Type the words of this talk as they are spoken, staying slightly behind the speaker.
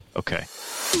Okay.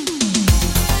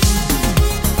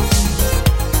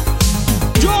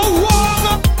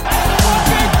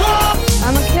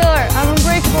 I'm a killer. I'm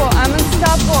unbreakable. I'm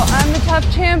unstoppable. I'm the tough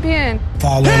champion.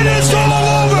 And it's all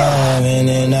over.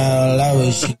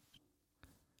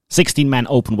 16-man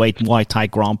open-weight Muay Thai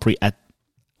Grand Prix at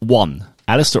 1.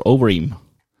 Alistair Overeem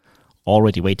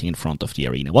already waiting in front of the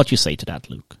arena. What do you say to that,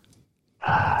 Luke?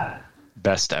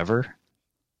 Best ever?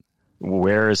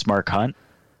 Where is Mark Hunt?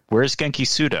 Where's Genki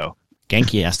Sudo?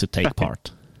 Genki has to take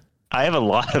part. I have a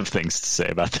lot of things to say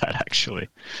about that, actually.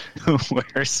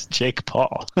 Where's Jake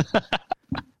Paul?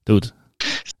 Dude.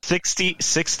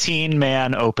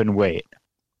 16-man open weight.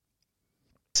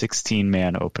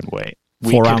 16-man open weight.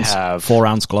 We 4 could ounce, have 4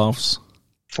 ounce gloves.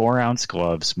 4 ounce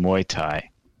gloves, Muay Thai,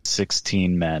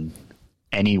 16 men,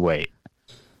 any weight.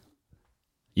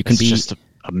 You can it's be just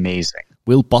amazing.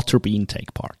 Will Butterbean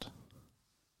take part?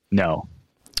 No.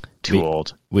 Too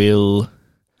old. Will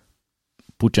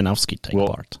Bujanowski take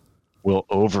part? Will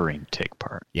Overeem take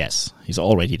part? Yes, he's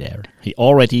already there. He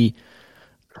already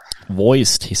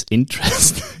voiced his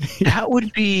interest. That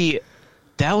would be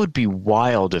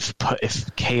wild if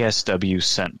KSW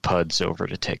sent Puds over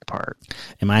to take part.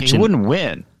 Imagine he wouldn't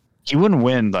win. He wouldn't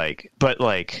win.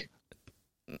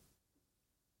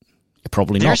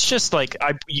 Probably not. There's just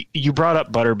you brought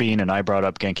up Butterbean and I brought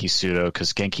up Genki Sudo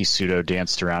because Genki Sudo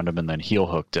danced around him and then heel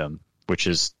hooked him, which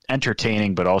is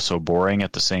entertaining but also boring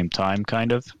at the same time,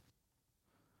 kind of.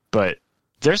 But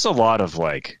there's a lot of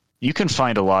you can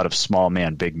find a lot of small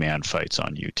man, big man fights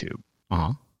on YouTube.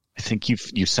 Uh-huh. I think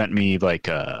you sent me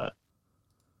there's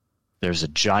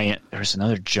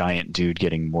another giant dude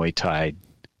getting Muay Thai.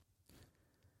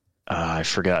 I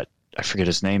forget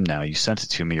his name now. You sent it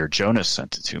to me, or Jonas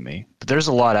sent it to me. But there's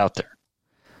a lot out there.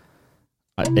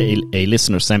 A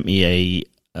listener sent me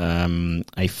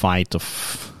a fight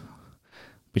of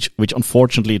which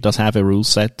unfortunately does have a rule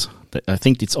set. I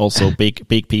think it's also big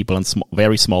people and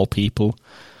very small people.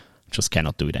 Just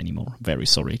cannot do it anymore. Very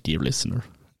sorry, dear listener.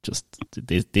 Just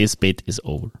this bit is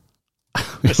over.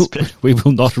 We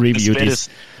will not review this.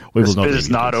 This bit is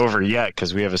not over yet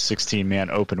because we have a 16-man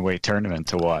open weight tournament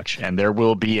to watch, and there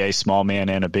will be a small man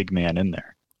and a big man in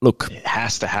there. Look, it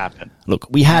has to happen. Look,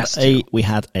 we had a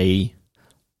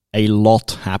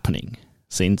lot happening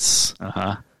since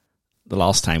the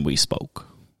last time we spoke.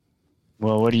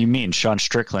 Well, what do you mean? Sean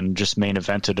Strickland just main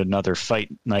evented another fight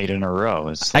night in a row.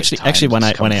 It's actually, when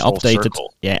I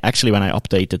updated, when I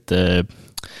updated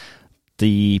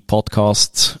the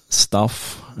podcast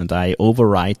stuff and I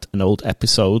overwrite an old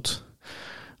episode,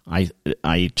 I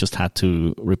just had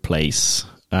to replace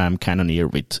Cannonier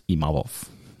with Imavov.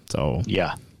 So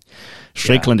yeah,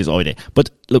 Strickland is already there. But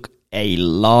look, a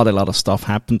lot of stuff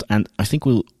happened, and I think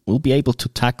we'll be able to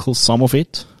tackle some of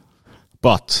it.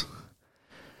 But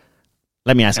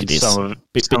let me ask you this: some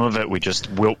of it we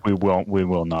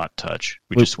will not touch.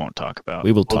 We just won't talk about.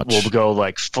 We will touch. We'll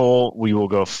go full. We will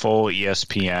go full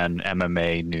ESPN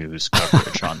MMA news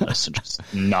coverage on this and just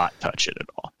not touch it at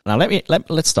all. Now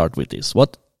let's start with this.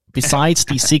 What besides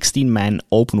the 16-man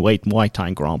open-weight Muay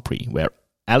Thai Grand Prix, where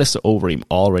Alistair Overeem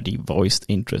already voiced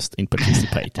interest in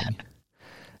participating,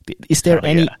 is there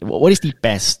what is the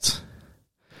best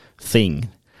thing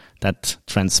that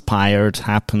transpired,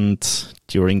 happened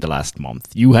during the last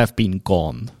month? You have been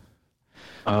gone.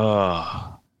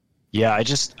 Yeah,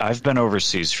 I've been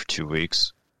overseas for 2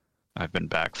 weeks. I've been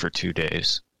back for 2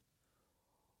 days.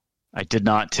 I did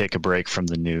not take a break from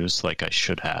the news like I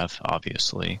should have,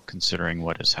 obviously, considering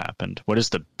what has happened. What is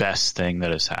the best thing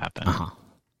that has happened?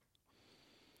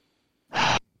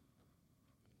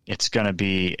 It's going to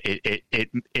be,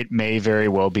 it may very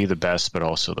well be the best, but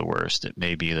also the worst. It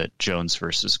may be that Jones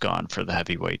versus Gane for the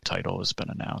heavyweight title has been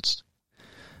announced.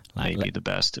 Maybe the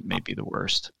best, it may be the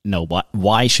worst. No,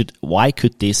 why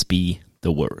could this be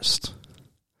the worst?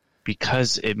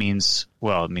 Because it means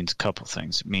a couple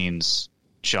things. It means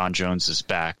John Jones is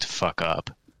back to fuck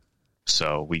up.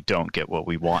 So we don't get what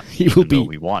we want, though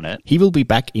we want it. He will be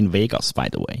back in Vegas, by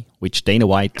the way, which Dana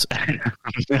White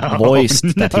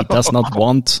voiced that he does not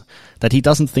want, that he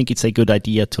doesn't think it's a good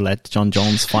idea to let John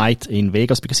Jones fight in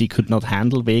Vegas because he could not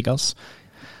handle Vegas.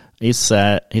 His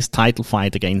title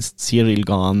fight against Cyril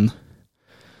Gane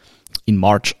in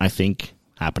March, I think,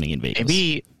 happening in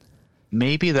Vegas.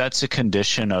 Maybe that's a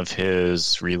condition of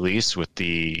his release with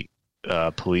the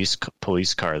police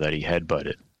car that he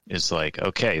headbutted. Is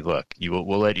okay, look,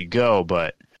 we'll let you go,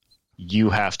 but you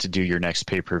have to do your next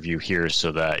pay-per-view here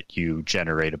so that you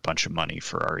generate a bunch of money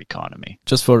for our economy.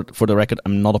 Just for the record,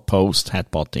 I'm not opposed to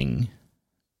headbutting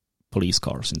police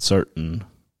cars in certain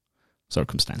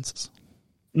circumstances.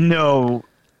 No,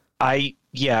 I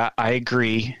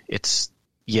agree.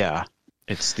 Yeah,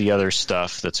 it's the other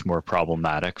stuff that's more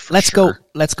problematic. For Let's sure.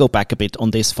 go back a bit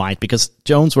on this fight, because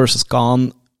Jones versus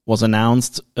Gane was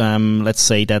announced. Let's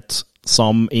say that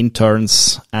some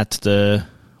interns at the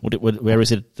where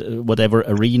is it? Whatever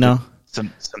arena.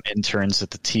 Some interns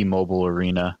at the T-Mobile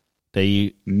Arena.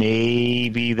 They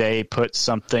put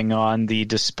something on the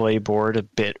display board a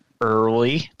bit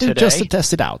early today, just to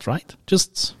test it out, right?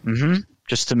 Just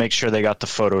to make sure they got the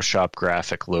Photoshop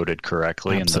graphic loaded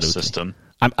correctly in the system.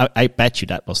 I bet you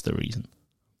that was the reason.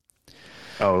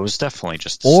 Oh, it was definitely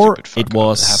just. Or stupid fuck it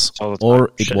was, up. It happens all the time.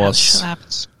 or it was.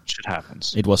 Shit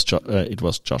happens. It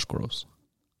was Josh Gross.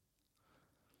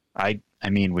 I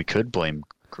mean, we could blame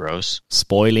Gross.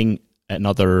 Spoiling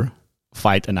another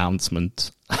fight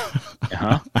announcement.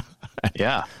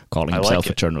 Yeah. Calling himself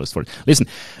a journalist for it. Listen,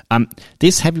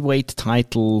 this heavyweight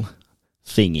title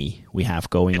thingy we have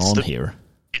going on here.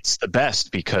 It's the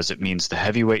best because it means the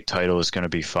heavyweight title is going to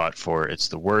be fought for. It's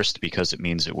the worst because it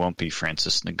means it won't be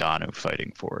Francis Ngannou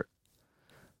fighting for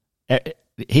it.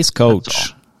 His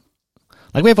coach,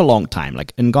 like, we have a long time.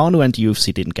 Like, Ngannou and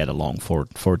UFC didn't get along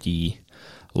for the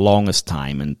longest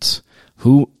time, and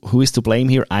who is to blame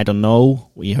here? I don't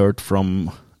know. We heard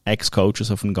from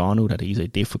ex-coaches of Ngannou that he's a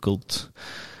difficult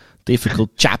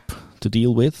chap to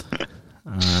deal with.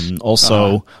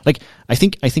 Also, like, I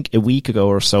think a week ago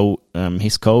or so,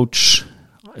 his coach,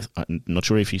 I'm not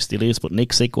sure if he still is, but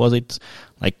Nick Sick, was it?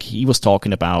 Like, he was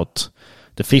talking about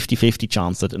the 50-50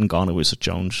 chance that Ngannou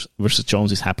versus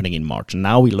Jones is happening in March. And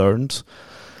now we learned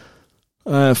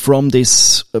from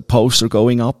this poster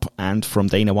going up and from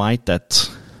Dana White that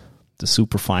the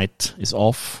super fight is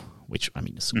off, which, I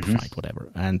mean, the super fight, whatever.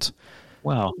 And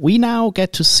we now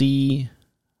get to see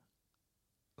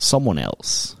someone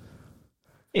else.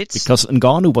 Because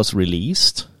Ngannou was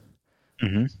released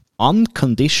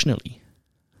unconditionally.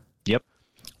 Yep.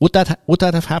 Would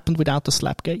that have happened without the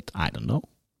Slapgate? I don't know.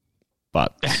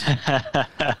 But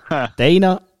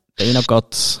Dana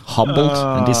got humbled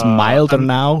and is milder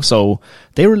now. So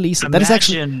they released it. That is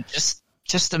actually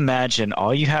just imagine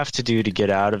all you have to do to get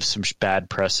out of some bad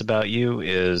press about you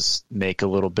is make a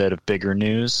little bit of bigger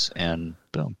news, and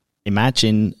boom.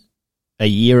 Imagine a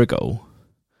year ago.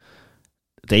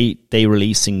 They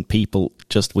releasing people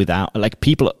just without, like,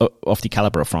 people of the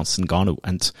caliber of Francis Ngannou,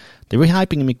 and they were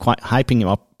hyping him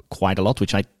up quite a lot,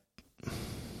 which I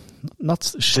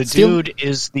dude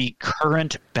is the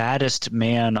current baddest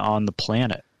man on the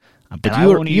planet. But I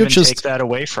won't even take that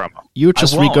away from him. You're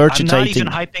just regurgitating. I'm not even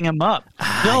hyping him up.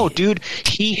 No, dude,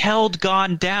 he held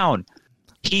Gane down.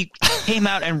 He came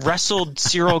out and wrestled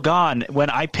Cyril Gane when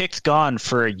I picked Gane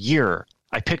for a year.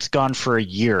 I picked Gane for a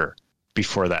year.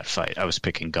 Before that fight, I was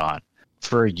picking Gane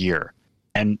for a year.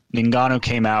 And Ngannou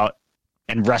came out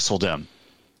and wrestled him.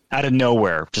 Out of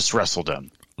nowhere, just wrestled him.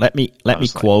 Let me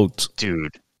quote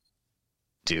Dude.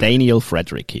 Daniel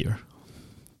Frederick here.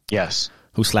 Yes.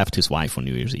 Who slapped his wife on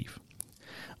New Year's Eve.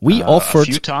 We offered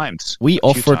a few times.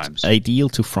 A deal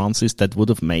to Francis that would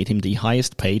have made him the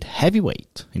highest paid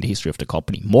heavyweight in the history of the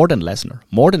company. More than Lesnar.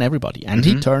 More than everybody. And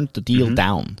he turned the deal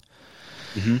down.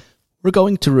 We're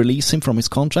going to release him from his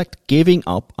contract, giving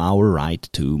up our right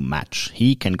to match.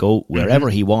 He can go wherever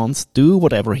he wants, do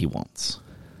whatever he wants.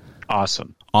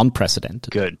 Awesome.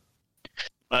 Unprecedented. Good.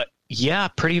 Yeah,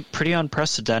 pretty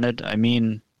unprecedented. I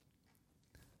mean,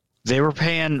 they were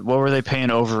paying, what were they paying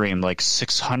Overeem? Like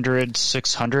 600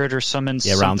 or something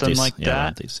like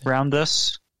that? Around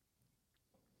this.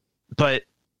 But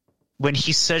when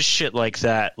he says shit like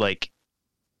that, like,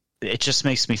 it just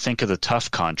makes me think of the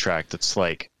Tough contract. It's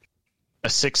like,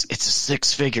 it's a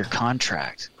 6-figure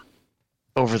contract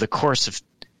over the course of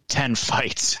 10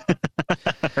 fights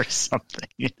or something,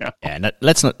 you know. Yeah,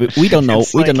 we don't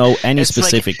know any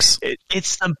specifics. Like,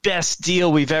 it's the best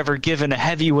deal we've ever given a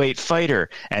heavyweight fighter,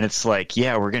 and it's like,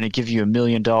 yeah, we're going to give you $1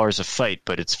 million a fight,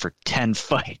 but it's for 10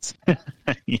 fights.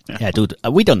 You know? Yeah, dude,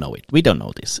 we don't know it. We don't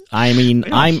know this. I mean,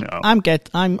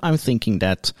 I'm thinking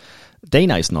that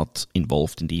Dana is not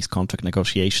involved in these contract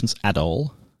negotiations at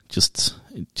all. Just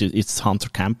it's Hunter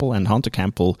Campbell, and Hunter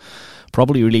Campbell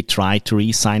probably really tried to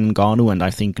re-sign Ngannou, and I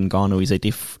think Ngannou is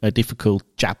a difficult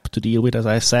chap to deal with, as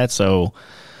I said. So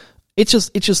it's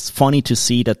just funny to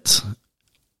see that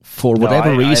for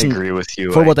whatever reason, I agree with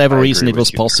you. For whatever reason, it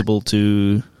was possible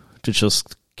to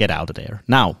just get out of there.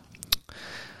 Now,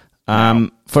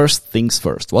 first things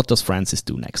first. What does Francis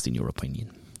do next, in your opinion?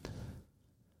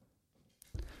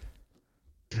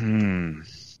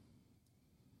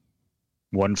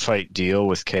 One fight deal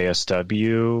with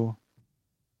KSW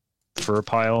for a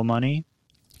pile of money.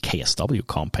 KSW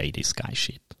can't pay this guy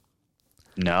shit.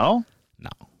 No? No.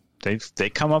 They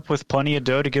come up with plenty of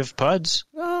dough to give Puds.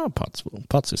 No,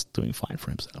 Potts is doing fine for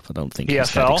himself. I don't think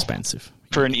he's that PFL? expensive.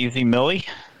 For an easy millie,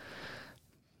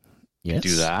 Yes.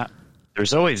 do that.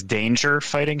 There's always danger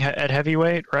fighting at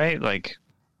heavyweight, right? Like,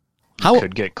 How?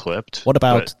 could get clipped. What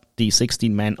about but, the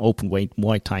 16-man open weight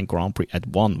Muay Thai Grand Prix at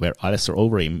 1, where Alistair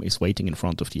Overeem is waiting in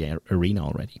front of the arena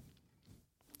already?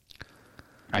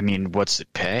 I mean, what's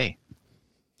it pay?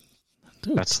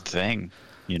 Dude, That's the thing,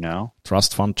 you know?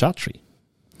 Trust Fund Chatri.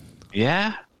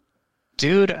 Yeah.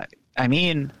 Dude, I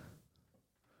mean,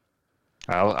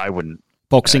 I wouldn't.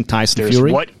 Boxing Tyson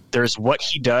Fury. There's what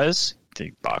he does.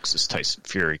 The box is Tyson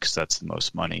Fury because that's the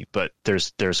most money. But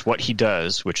there's what he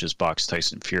does, which is box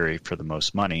Tyson Fury for the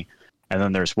most money, and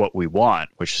then there's what we want,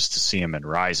 which is to see him in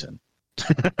Ryzen.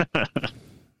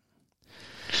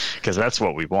 Because that's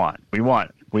what we want. We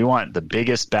want the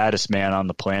biggest, baddest man on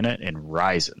the planet in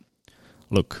Ryzen,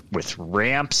 Look, with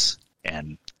ramps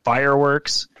and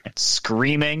fireworks and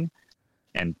screaming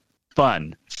and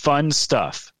fun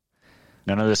stuff.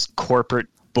 None of this corporate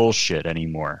bullshit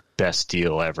anymore. Best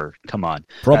deal ever. Come on.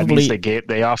 Probably that means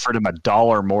they offered him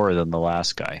 $1 more than the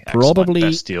last guy. Probably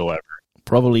best deal ever.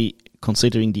 Probably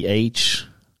considering the age.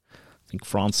 I think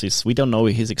Francis, we don't know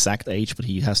his exact age, but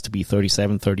he has to be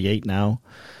 37, 38 now.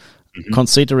 Mm-hmm.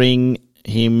 Considering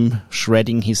him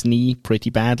shredding his knee pretty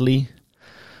badly.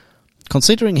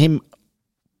 Considering him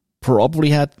probably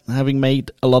having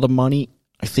made a lot of money,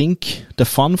 I think the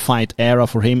fun fight era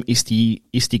for him is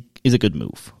a good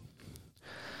move.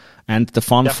 And the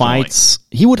fun Definitely. fights,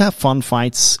 he would have fun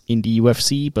fights in the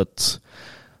UFC, but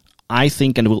I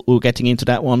think, and we're getting into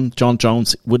that one, John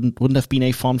Jones wouldn't have been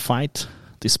a fun fight,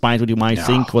 despite what you might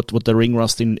think, what the ring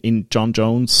rust in John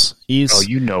Jones is. Oh,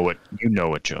 you know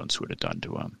what Jones would have done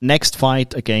to him. Next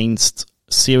fight against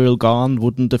Cyril Gahn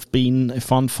wouldn't have been a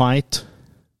fun fight.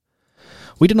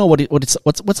 We don't know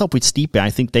what's up with Stipe.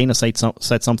 I think Dana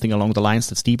said something along the lines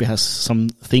that Stipe has some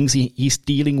things he's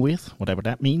dealing with, whatever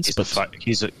that means. He's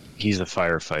a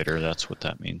firefighter. That's what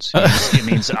that means.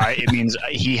 It means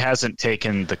he hasn't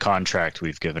taken the contract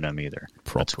we've given him either.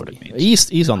 That's what it means.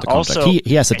 He's on the contract. Also,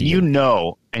 he has a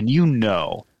deal. And you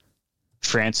know,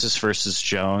 Francis versus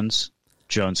Jones.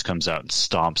 Jones comes out and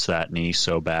stomps that knee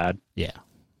so bad. Yeah,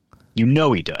 you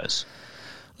know he does.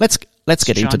 Let's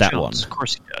get into that Jones. one. Of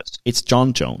course he does. It's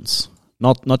John Jones.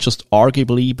 Not just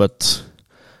arguably, but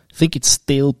I think it's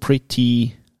still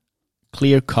pretty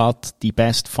clear-cut the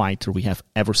best fighter we have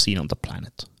ever seen on the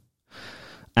planet.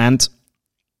 And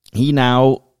he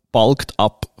now bulked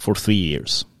up for 3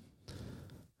 years.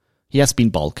 He has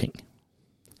been bulking.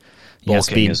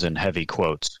 Bulking is in heavy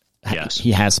quotes. Yes.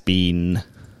 He has been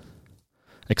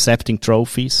accepting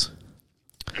trophies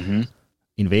in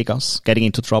Vegas, getting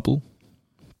into trouble.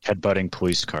 Headbutting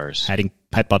police cars.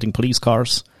 Headbutting police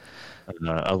cars.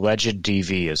 Alleged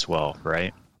DV as well,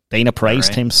 right? Dana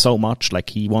praised him so much, like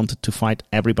he wanted to fight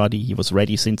everybody. He was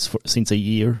ready since a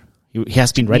year. He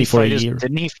has been ready for a year.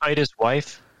 Didn't he fight his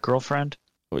wife, girlfriend?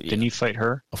 Yeah. Didn't he fight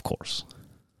her? Of course.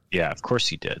 Yeah, of course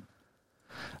he did.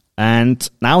 And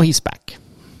now he's back.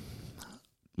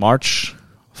 March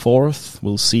 4th,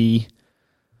 we'll see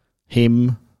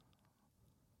him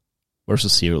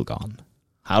versus Cyril Gahn.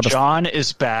 John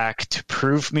is back to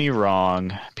prove me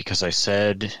wrong because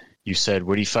you said,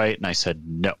 would he fight? And I said,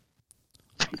 no.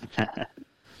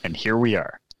 And here we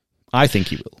are. I think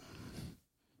he will.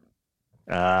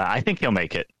 I think he'll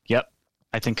make it. Yep.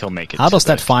 I think he'll make it. How does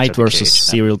that fight versus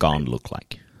Cyril Gahn look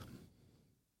like?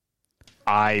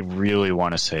 I really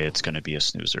want to say it's going to be a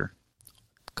snoozer.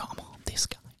 Come on, this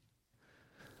guy.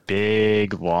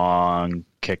 Big, long,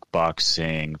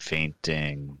 kickboxing,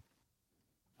 feinting,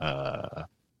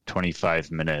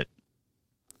 25-minute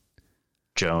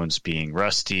Jones being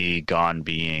rusty, Gahn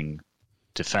being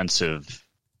defensive,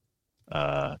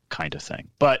 kind of thing.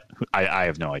 But I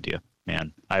have no idea,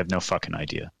 man. I have no fucking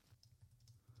idea.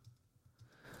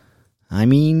 I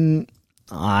mean,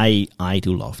 I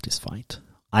do love this fight.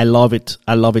 I love it.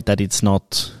 I love it that it's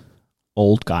not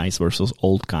old guys versus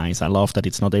old guys. I love that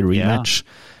it's not a rematch. Yeah.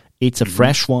 It's a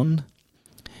fresh one.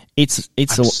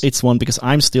 It's one because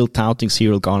I'm still touting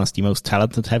Cyril Gahn as the most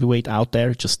talented heavyweight out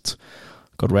there. Just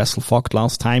got wrestle fucked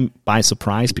last time by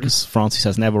surprise because Francis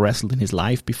has never wrestled in his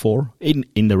life before in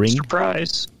the ring.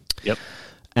 Surprise. Yep.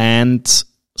 And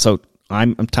so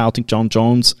I'm touting John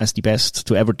Jones as the best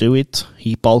to ever do it.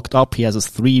 He bulked up. He has a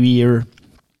 3-year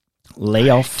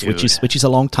layoff, which is a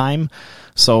long time.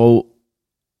 So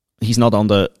he's not on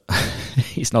the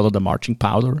marching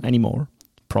powder anymore.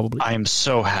 Probably. I am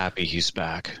so happy he's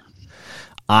back.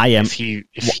 I am. If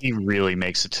he really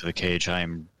makes it to the cage,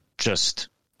 I'm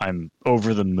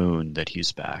over the moon that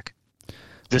he's back.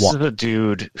 This is a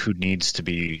dude who needs to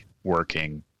be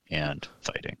working and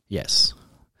fighting. Yes.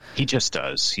 He just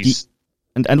does. He's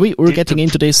and we're getting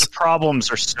into this. The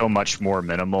problems are so much more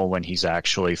minimal when he's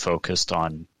actually focused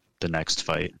on the next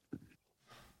fight.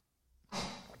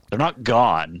 They're not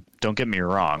gone. Don't get me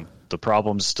wrong. The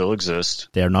problems still exist.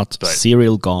 They're not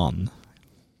serial gone.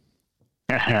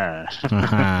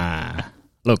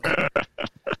 Look,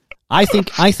 I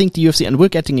think the UFC, and we're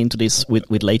getting into this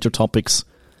with later topics.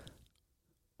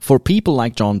 For people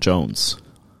like John Jones,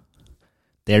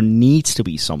 there needs to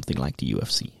be something like the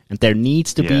UFC, and there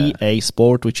needs to be a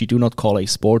sport which you do not call a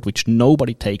sport, which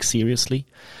nobody takes seriously,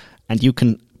 and you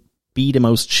can be the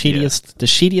most shittiest, the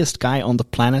shittiest guy on the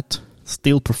planet,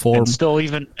 still perform, and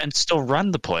still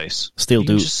run the place, still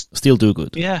do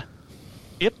good. Yeah.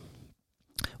 Yep.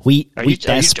 We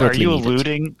desperately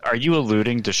Are you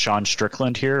alluding to Sean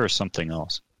Strickland here or something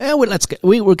else? Yeah, well,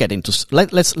 we'll get into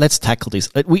let's tackle this.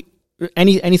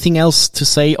 Anything else to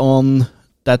say on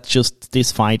that? Just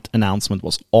this fight announcement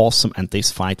was awesome, and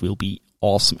this fight will be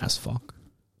awesome as fuck.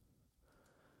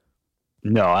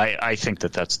 No, I think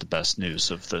that's the best news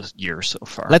of the year so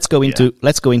far. Let's go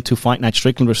into Fight Night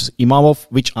Strickland versus Imavov,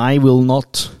 which I will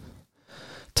not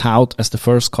tout as the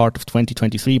first card of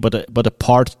 2023, but a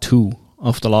part 2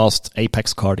 of the last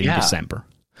Apex card in December.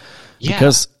 Yeah.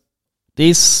 Because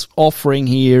this offering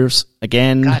here's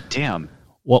again. God damn.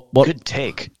 What good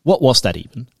take. What was that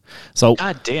even? So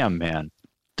God damn, man.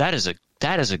 That is a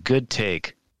good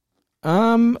take.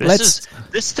 This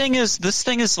thing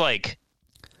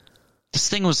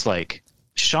was like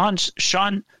Sean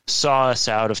saw us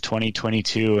out of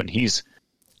 2022 and he's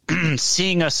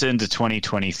seeing us into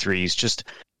 2023. He's just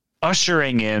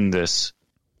ushering in this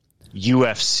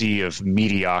UFC of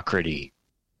mediocrity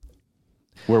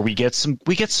where we get some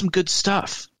good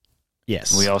stuff.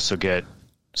 Yes. And we also get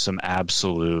some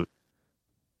absolute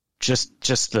just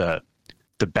the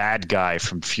bad guy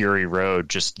from Fury Road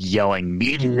just yelling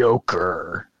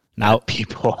mediocre now at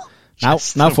people. Now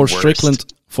for Strickland.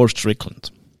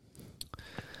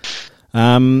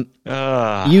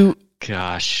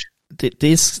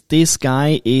 This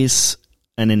guy is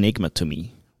an enigma to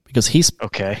me because his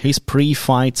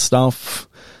pre-fight stuff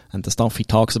and the stuff he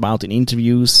talks about in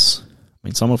interviews. I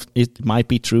mean, some of it might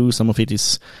be true, some of it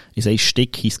is a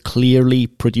shtick he's clearly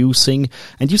producing,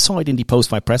 and you saw it in the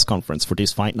post-fight press conference for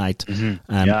this fight night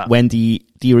when the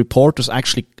reporters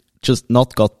actually just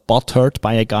not got butthurt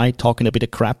by a guy talking a bit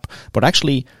of crap, but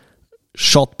actually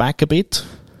shot back a bit.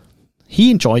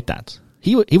 He enjoyed that.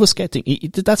 He was getting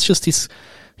that's just his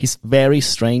very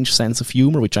strange sense of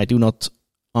humor, which I do not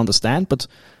understand. But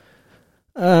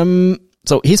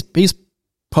so his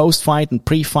post-fight and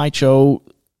pre-fight show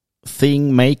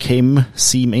thing make him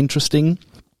seem interesting,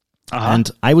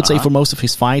 and I would say for most of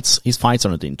his fights are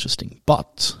not interesting.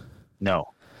 But no,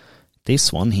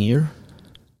 this one here,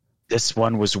 this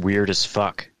one was weird as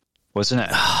fuck, wasn't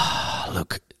it?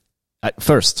 Look, at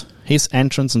first his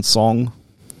entrance and song,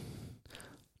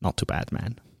 not too bad,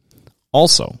 man.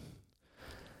 Also,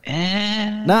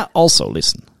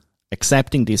 listen,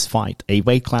 accepting this fight a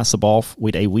weight class above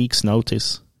with a week's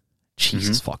notice,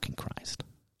 Jesus fucking Christ.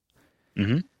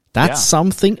 Mm-hmm. That's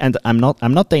something, and I'm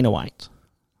not Dana White,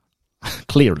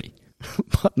 clearly,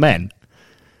 but man,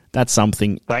 that's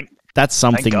something. That's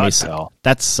something missing. Pal.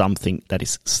 That's something that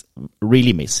is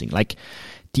really missing. Like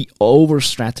the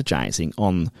over-strategizing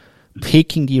on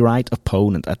picking the right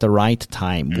opponent at the right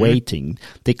time, waiting,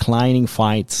 declining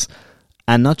fights,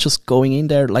 and not just going in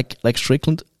there like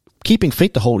Strickland, keeping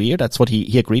fit the whole year. That's what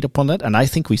he agreed upon that, and I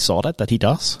think we saw that he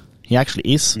does. He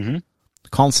actually is. Mm-hmm.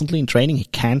 Constantly in training, he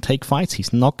can take fights.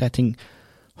 He's not getting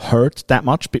hurt that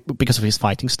much because of his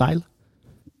fighting style.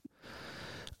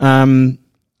 How do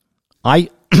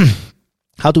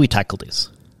we tackle this?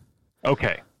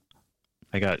 Okay.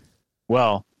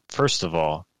 First of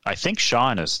all, I think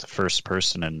Sean is the first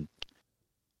person in,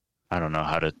 I don't know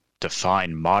how to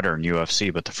define modern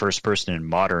UFC, but the first person in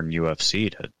modern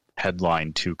UFC to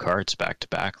headline 2 cards back to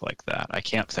back like that. I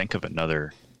can't think of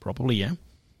another. Probably, yeah.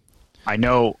 I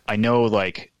know,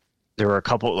 like, there were a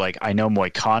couple, like, I know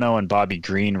Moicano and Bobby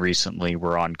Green recently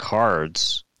were on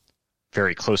cards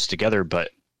very close together,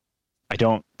 but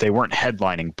they weren't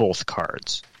headlining both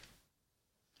cards.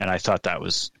 And I thought that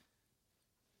was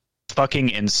fucking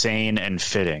insane and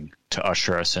fitting to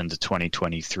usher us into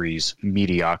 2023's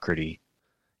mediocrity.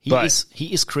 He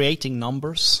is creating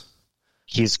numbers.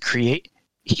 He is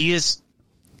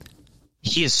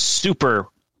super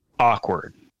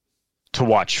awkward to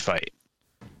watch fight.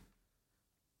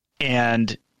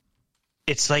 And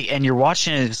it's like, and you're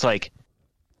watching it, it's like,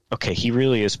 okay, he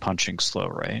really is punching slow,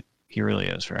 right? He really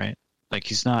is, right? Like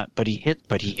he's not, but he hit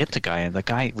the guy, and the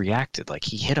guy reacted like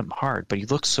he hit him hard, but he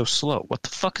looks so slow. What the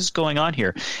fuck is going on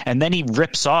here? And then he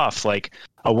rips off like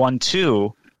a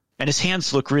 1-2, and his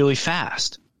hands look really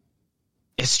fast.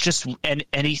 It's just, and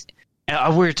I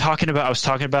was talking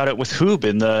about it with Hoob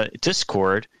in the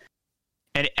Discord,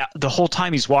 and the whole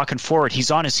time he's walking forward,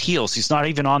 he's on his heels. He's not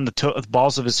even on the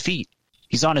balls of his feet.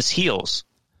 He's on his heels,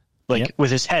 like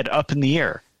with his head up in the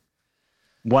air.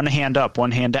 One hand up, one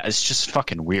hand down. It's just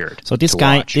fucking weird. So this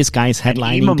guy's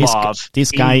headlining.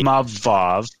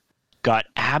 Imavov got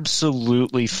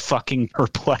absolutely fucking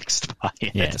perplexed by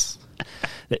it. Yes,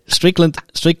 Strickland.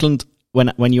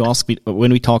 When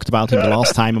we talked about him the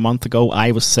last time a month ago,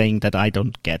 I was saying that I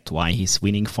don't get why he's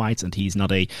winning fights, and he's not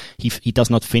he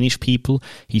does not finish people.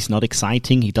 He's not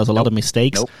exciting. He does a lot of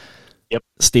mistakes. Nope. Yep.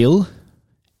 Still,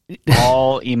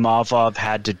 all Imavov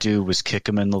had to do was kick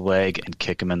him in the leg and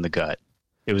kick him in the gut.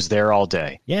 It was there all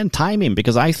day. Yeah, and time him,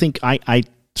 because I think I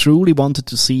truly wanted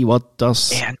to see what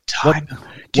does... And time him.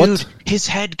 Dude, his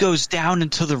head goes down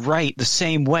and to the right the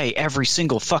same way every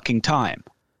single fucking time.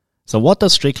 So what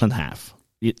does Strickland have?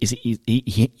 He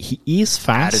is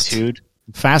fast. Attitude.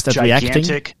 Fast at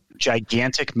reacting.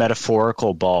 Gigantic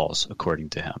metaphorical balls,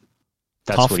 according to him.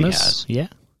 That's Toughness, what he has. Yeah.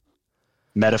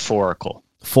 Metaphorical.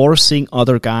 Forcing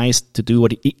other guys to do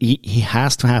what he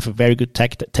has to have a very good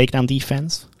takedown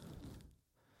defense.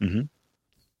 Mm-hmm.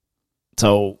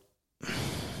 So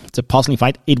it's a puzzling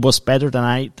fight. It was better than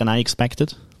I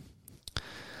expected.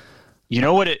 You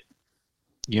know what it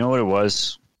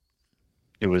was?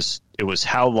 It was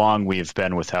how long we have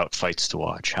been without fights to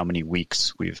watch. How many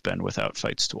weeks we've been without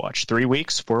fights to watch? 3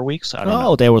 weeks? 4 weeks? I don't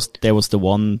know. Oh, there was the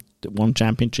one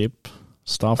championship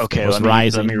stuff. Okay, let me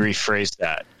rephrase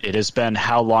that. It has been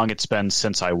how long it's been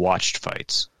since I watched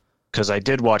fights. Because I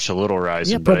did watch a little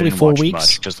Rizin, yeah, but I probably didn't 4 watch weeks,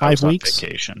 much because 5 I was weeks. on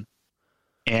vacation.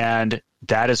 And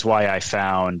that is why I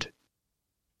found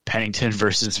Pennington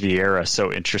versus Vieira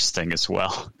so interesting as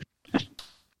well.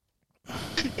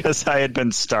 Because I had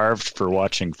been starved for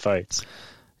watching fights.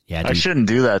 Yeah, I shouldn't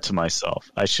do that to myself.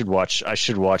 I should watch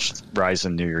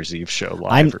Rizin New Year's Eve show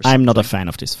live. I'm not a fan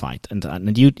of this fight,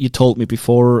 and you told me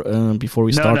before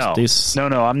we started this. No,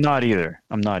 I'm not either.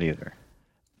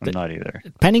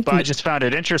 Pennington, but I just found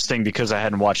it interesting because I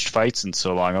hadn't watched fights in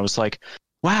so long. I was like,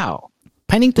 wow.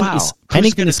 Pennington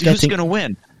is who's going to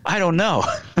win? I don't know.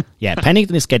 Yeah,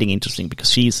 Pennington is getting interesting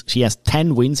because she has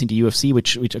 10 wins in the UFC,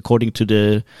 which according to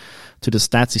the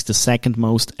stats is the second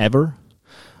most ever.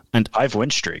 And 5 win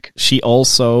streak. She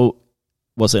also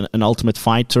was an Ultimate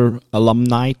Fighter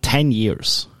alumni 10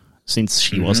 years since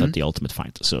she was at the Ultimate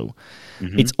Fighter. So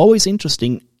it's always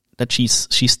interesting that she's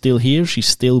still here, she's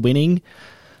still winning.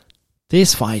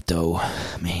 This fight, though,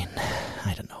 man,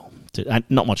 I don't know.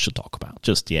 Not much to talk about.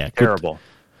 Just, terrible.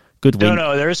 Good win.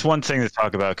 No, there is one thing to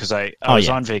talk about because I was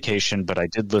on vacation, but I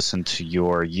did listen to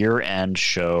your year-end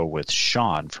show with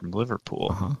Sean from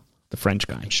Liverpool. The French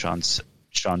guy. Sean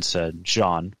said,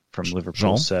 Jean from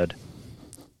Liverpool said,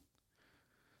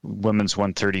 women's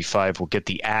 135 will get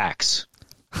the axe.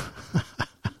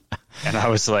 And I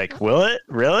was like, will it?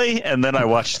 Really? And then I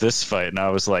watched this fight, and I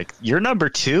was like, you're number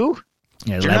 2?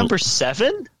 Yeah, you're number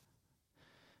 7?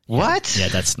 What? Yeah,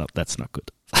 that's not good.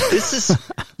 This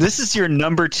is your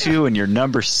number 2 and your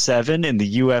number 7 in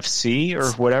the UFC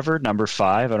or whatever, number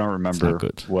 5. I don't remember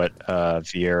what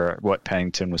what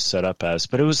Pennington was set up as,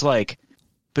 but it was like,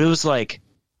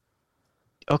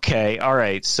 okay, all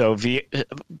right. So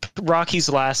Rocky's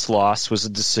last loss was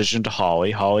a decision to Holly.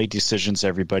 Holly decisions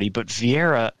everybody, but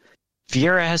Vieira's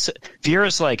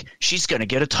like, she's going to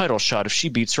get a title shot if she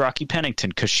beats Rocky Pennington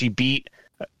because she beat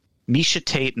Miesha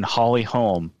Tate and Holly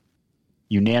Holm,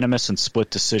 unanimous and split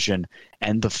decision.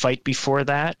 And the fight before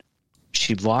that,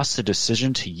 she lost the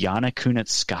decision to Yana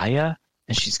Kunitskaya,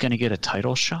 and she's going to get a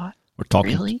title shot? We're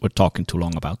talking too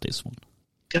long about this one.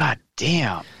 God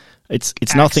damn. It's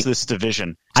nothing. This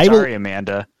division.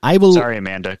 Amanda. Sorry,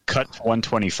 Amanda. Cut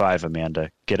 125, Amanda.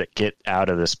 Get out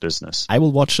of this business. I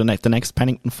will watch the next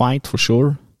Pennington fight for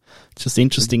sure. It's just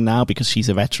interesting now because she's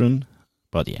a veteran.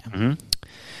 But yeah,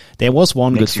 there was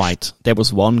one good fight. There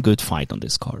was one good fight on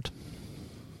this card.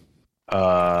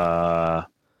 Was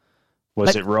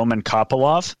it Roman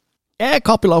Kopylov? Yeah,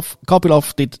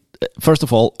 Kopylov did. First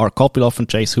of all, are Kopylov and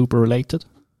Chase Hooper related?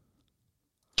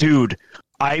 Dude,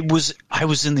 I was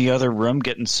in the other room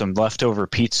getting some leftover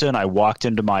pizza, and I walked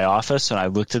into my office and I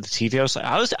looked at the TV.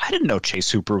 I didn't know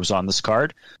Chase Hooper was on this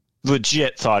card.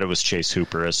 Legit thought it was Chase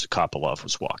Hooper as Kopylov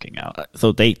was walking out.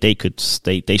 So they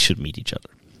should meet each other.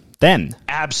 Then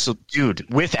absolutely,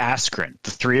 dude, with Askren, the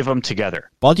 3 of them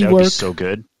together. Body work, work, so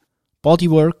good. Body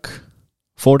work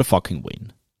for the fucking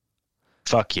win.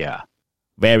 Fuck yeah.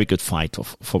 very good fight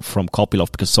from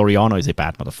Kopylov, because Soriano is a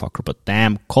bad motherfucker. But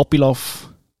damn,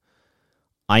 Kopylov,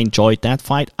 I enjoyed that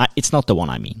fight. It's not the one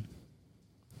I mean.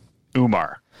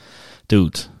 Umar.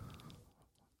 Dude.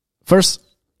 First,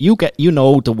 you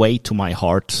know the way to my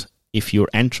heart if your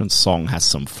entrance song has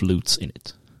some flutes in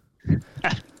it.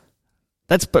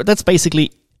 That's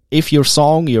basically, if your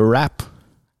song, your rap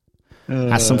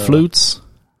has some flutes,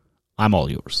 I'm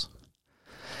all yours.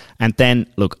 And then,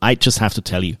 look, I just have to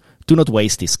tell you, do not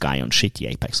waste this guy on shitty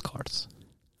Apex cards.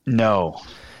 No.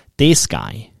 This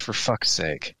guy, for fuck's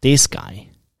sake, this guy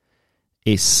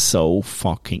is so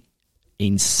fucking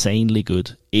insanely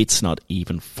good. It's not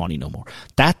even funny no more.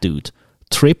 That dude,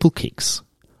 triple kicks,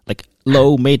 like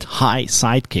low, mid, high,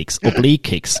 side kicks, oblique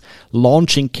kicks,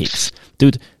 launching kicks.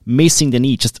 Dude, missing the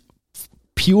knee, just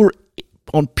pure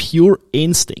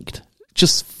instinct,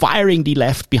 just firing the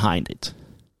left behind it.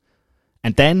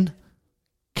 And then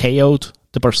KO'd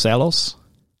the Barcelos.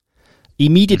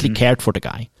 Immediately cared for the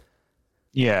guy.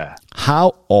 Yeah.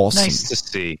 How awesome. Nice to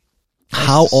see.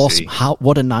 How awesome.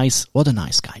 What a nice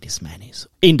guy this man is.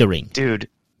 In the ring. Dude,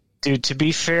 to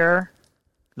be fair,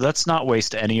 let's not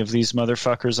waste any of these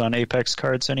motherfuckers on Apex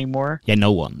cards anymore. Yeah,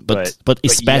 no one. But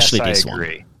especially yes, this I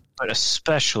agree. one. But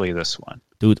especially this one.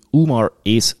 Dude, Umar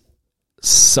is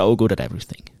so good at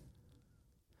everything.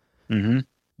 Mm-hmm.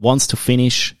 Wants to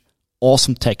finish.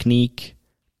 Awesome technique.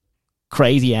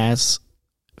 Crazy ass.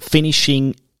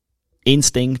 Finishing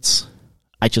instincts.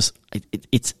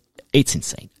 It's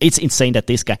insane. It's insane that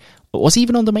this guy was he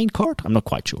even on the main card. I'm not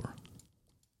quite sure.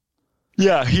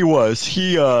 Yeah, he was.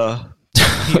 He opened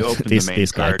this the main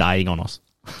this guy card. dying on us.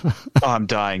 Oh, I'm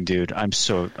dying, dude. I'm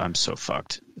so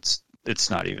fucked. It's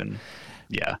not even.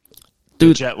 Yeah,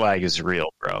 dude. The jet lag is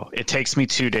real, bro. It takes me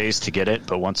 2 days to get it,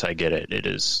 but once I get it, it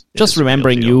is. Just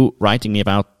remembering you writing me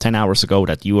about 10 hours ago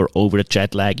that you were over the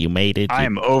jet lag. You made it. I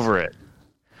am over it.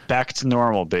 Back to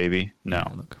normal, baby. No.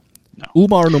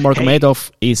 Umar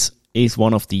Nurmagomedov is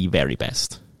one of the very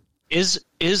best. Is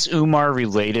Umar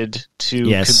related to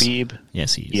Khabib?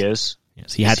 Yes, he is. He is.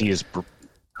 Yes, he had his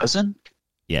cousin.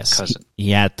 Yes, cousin.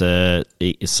 He had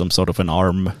some sort of an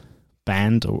arm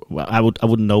band, or I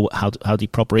wouldn't know how the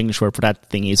proper English word for that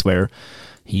thing is, where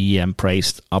he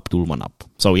praised Abdul Manap.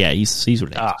 So yeah, he's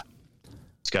related.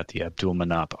 He's got the Abdul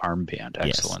Manap armband.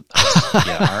 Excellent. Yes.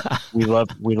 Yeah, we love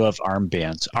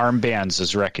armbands. Armbands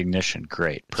as recognition.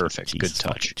 Great, perfect, good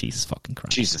touch. Jesus fucking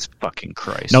Christ. Jesus fucking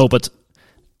Christ. No, but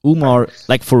Umar,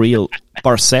 like for real,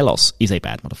 Barcelos is a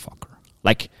bad motherfucker.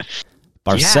 Like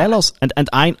Barcelos, and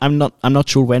I'm not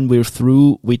sure when we're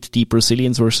through with the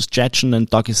Brazilians versus Chechen and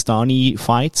Dagestani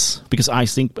fights, because I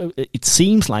think it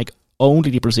seems like only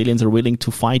the Brazilians are willing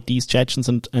to fight these Chechens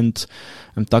and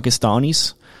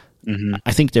Dagestanis. Mm-hmm.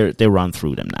 I think they run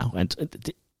through them now, and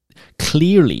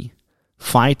clearly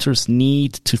fighters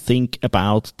need to think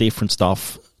about different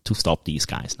stuff to stop these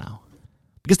guys now,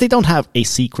 because they don't have a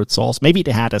secret sauce. Maybe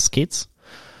they had as kids,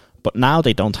 but now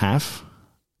they don't have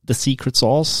the secret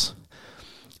sauce,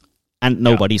 and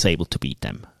nobody's able to beat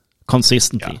them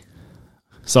consistently.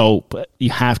 Yeah. So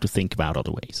you have to think about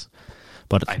other ways.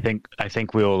 But I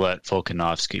think we'll let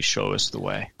Volkanovski show us the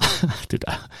way. Dude,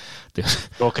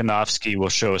 Volkanovski will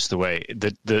show us the way.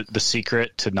 The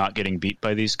secret to not getting beat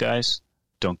by these guys: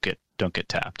 don't get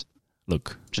tapped.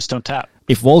 Look, just don't tap.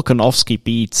 If Volkanovski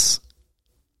beats,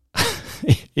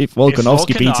 if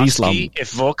Volkanovski beats Islam,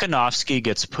 if Volkanovski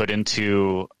gets put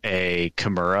into a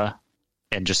Kimura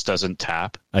and just doesn't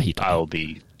tap, I'll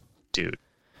be, dude.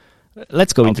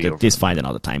 Let's go into this fight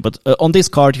another time. But on this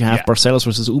card, you have Barcelos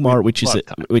versus Umar, which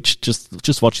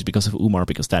just watch it because of Umar,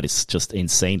 because that is just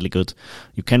insanely good.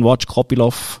 You can watch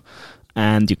Kopylov,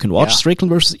 and you can watch Strickland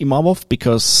versus Imavov,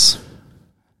 because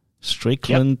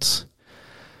Strickland. Yep.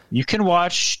 You can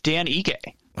watch Dan Ige.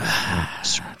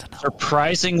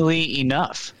 Surprisingly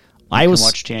enough, I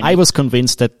was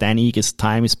convinced that Dan Ige's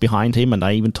time is behind him, and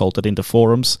I even told that in the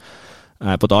forums.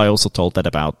 But I also told that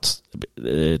about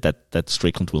that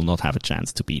Strickland will not have a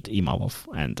chance to beat Imavov.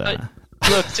 And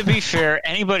look, to be fair,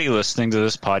 anybody listening to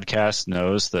this podcast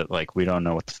knows that we don't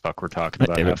know what the fuck we're talking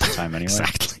about half the time anyway.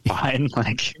 Exactly. Fine,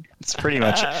 it's pretty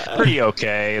much pretty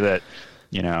okay that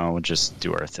we'll just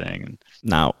do our thing.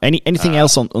 Now, anything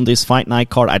else on this fight night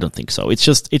card? I don't think so. It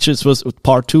just was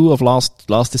part 2 of last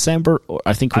December. Or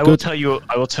I think I will tell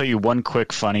you one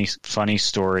quick funny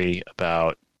story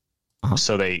about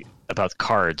about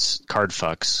card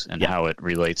fucks and how it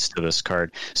relates to this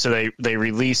card. So they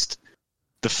released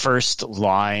the first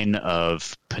line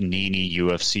of Panini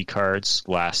UFC cards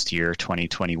last year,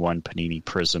 2021 Panini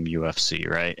Prism UFC,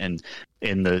 right? And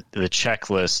in the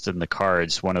checklist and the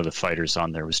cards, one of the fighters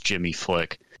on there was Jimmy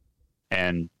Flick.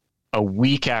 And a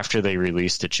week after they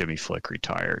released it, Jimmy Flick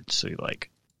retired. So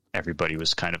everybody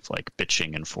was kind of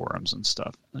bitching in forums and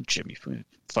stuff. Jimmy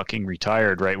fucking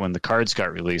retired right when the cards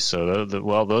got released. So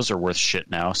those are worth shit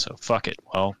now. So fuck it.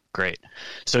 Well, great.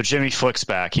 So Jimmy Flick's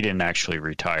back. He didn't actually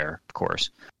retire, of course,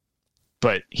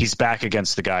 but he's back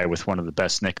against the guy with one of the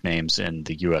best nicknames in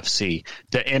the UFC,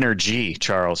 the Inner G,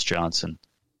 Charles Johnson.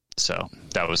 So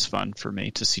that was fun for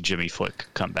me to see Jimmy Flick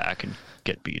come back and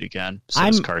get beat again. So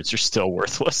his cards are still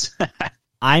worthless.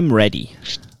 I'm ready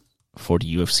for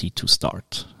the UFC to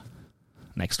start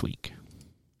next week.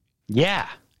 Yeah.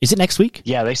 Is it next week?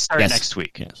 Yeah, they start next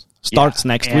week. Yes. Starts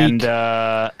next week. And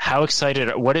how excited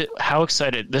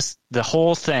the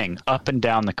whole thing up and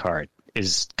down the card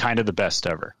is kind of the best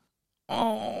ever.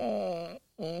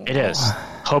 It is.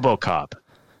 Hobocop.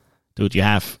 Dude, you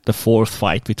have the fourth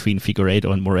fight between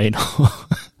Figueiredo and Moreno.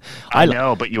 I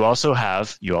know, but you also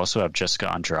have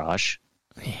Jessica Andrade.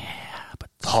 Yeah, but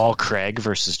Paul Craig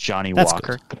versus Johnny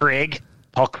Walker. Good.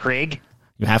 Paul Craig.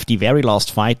 You have the very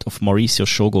last fight of Mauricio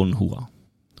Shogun Rua,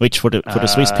 which for the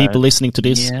Swiss people listening to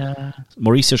this,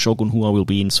 Mauricio Shogun Rua will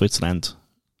be in Switzerland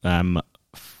the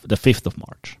 5th of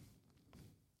March.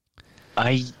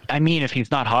 I mean, if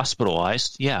he's not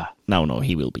hospitalized, yeah. No,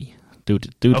 he will be.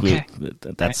 Dude okay. will.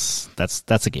 That's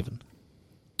a given.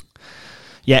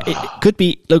 Yeah, it could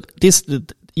be. Look, the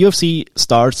UFC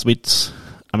starts with.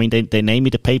 I mean, they name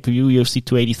it a pay-per-view UFC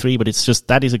 283, but it's just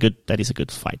that is a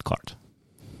good fight card.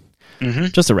 Mm-hmm.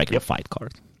 Just a regular fight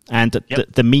card, and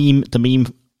the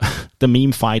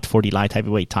meme fight for the light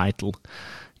heavyweight title.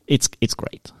 It's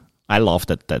great. I love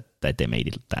that they made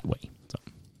it that way. So.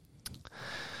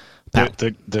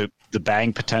 The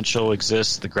bang potential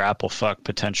exists. The grapple fuck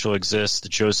potential exists. The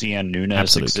Josiane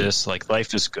Nunes exists.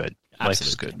 Life is good. Absolutely. Life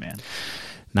is good, man.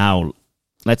 Now,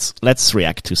 let's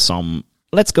react to some.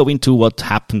 Let's go into what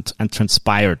happened and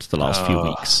transpired the last few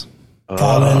weeks.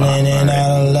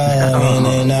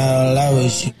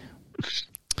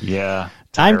 Yeah.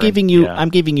 I'm giving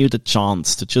you the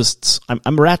chance to just.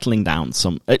 I'm rattling down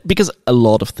some because a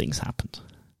lot of things happened.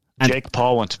 And Jake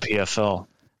Paul went to PFL.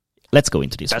 Let's go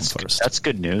into this one first. That's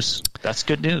good news. That's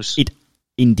good news.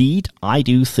 Indeed, I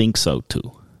do think so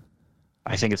too.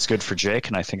 I think it's good for Jake,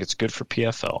 and I think it's good for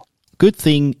PFL. Good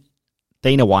thing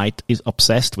Dana White is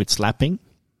obsessed with slapping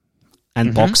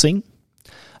and boxing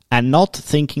and not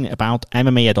thinking about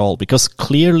MMA at all, because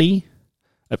clearly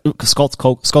Scott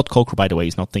Coker, by the way,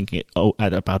 is not thinking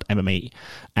about MMA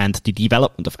and the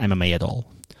development of MMA at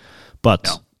all.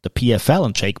 But the PFL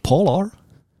and Jake Paul are.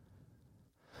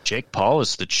 Jake Paul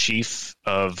is the chief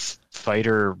of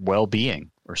fighter well-being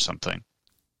or something.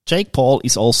 Jake Paul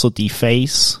is also the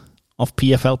face of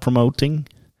PFL promoting.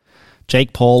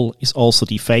 Jake Paul is also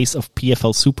the face of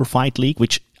PFL Super Fight League,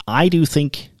 which I do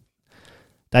think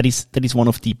that is one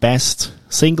of the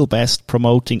single best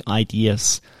promoting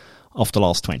ideas of the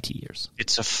last 20 years.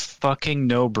 It's a fucking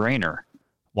no-brainer.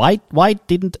 Why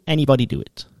didn't anybody do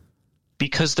it?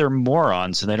 Because they're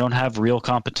morons and they don't have real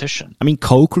competition. I mean,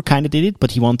 Coker kind of did it, but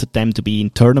he wanted them to be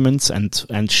in tournaments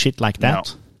and shit like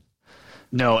that.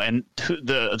 No, and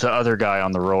the other guy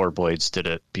on the rollerblades did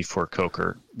it before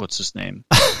Coker. What's his name?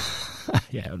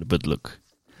 Yeah, but look.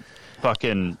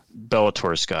 Fucking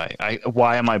Bellator's guy.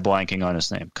 Why am I blanking on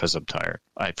his name? Because I'm tired.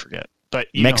 I forget. But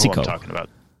you Mexico. know who I'm talking about.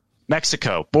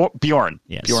 Mexico. Bjorn.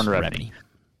 Yes, Bjorn Rebney.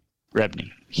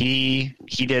 He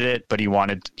did it, but he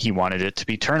wanted it to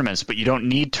be tournaments. But you don't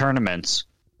need tournaments.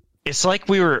 It's like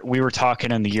we were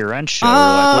talking in the year-end show.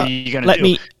 What are you going to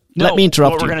do? Let me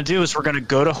interrupt you. What we're going to do is we're going to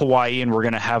go to Hawaii and we're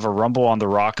going to have a Rumble on the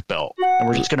Rock belt. And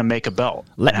we're just going to make a belt.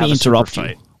 Let me interrupt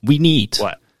you. We need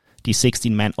what? The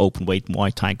 16-man open-weight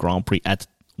Muay Thai Grand Prix at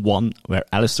 1, where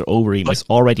Alistair Overeem is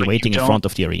already waiting in front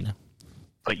of the arena.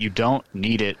 But you don't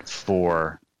need it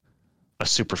for a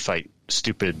super fight,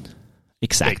 stupid,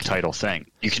 big title thing.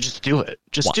 You can just do it.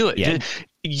 Do it. Yeah.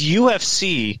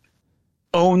 UFC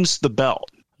owns the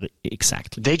belt.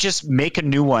 Exactly. They just make a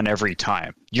new one every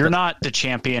time. You're not the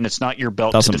champion. It's not your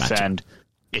belt to defend.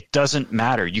 It doesn't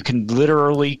matter. You can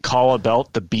literally call a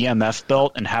belt the BMF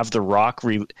belt and have the Rock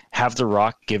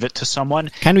give it to someone.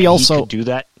 Can we also do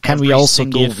that? Can we also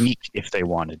give week if they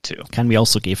wanted to? Can we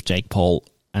also give Jake Paul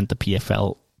and the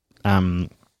PFL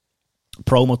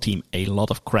promo team a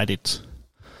lot of credit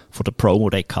for the promo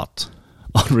they cut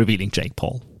on revealing Jake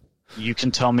Paul? You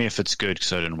can tell me if it's good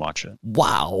because I didn't watch it.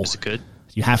 Wow, is it good?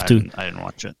 You have to. I didn't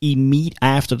watch it.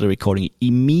 After the recording, you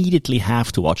immediately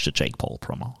have to watch the Jake Paul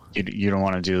promo. You don't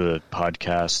want to do the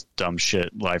podcast dumb shit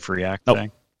live react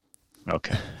thing?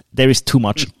 Okay. There is too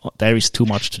much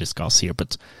to discuss here,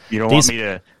 but you don't want me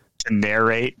to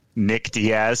narrate Nick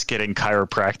Diaz getting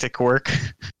chiropractic work?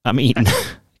 I mean, you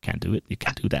can't do it. You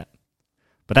can't do that.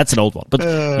 But that's an old one. But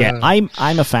yeah, I'm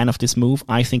a fan of this move.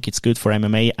 I think it's good for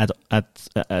MMA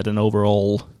at an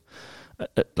overall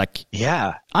like.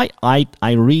 Yeah, I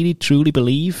really truly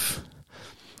believe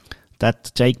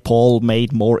that Jake Paul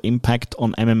made more impact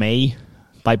on MMA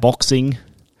by boxing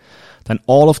than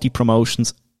all of the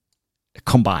promotions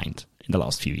combined in the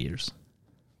last few years.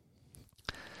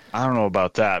 I don't know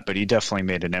about that, but he definitely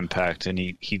made an impact, and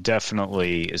he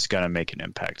definitely is going to make an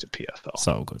impact at PFL.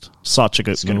 So good. Such a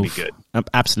good It's move. going to be good.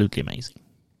 Absolutely amazing.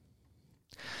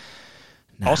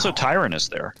 Now, Also, Tyron is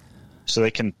there, so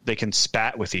they can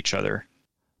spat with each other.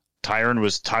 Tyron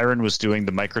was doing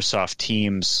the Microsoft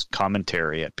Teams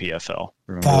commentary at PFL.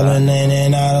 Remember Falling that? in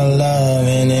and out of love,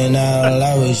 in and out of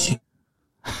love with you.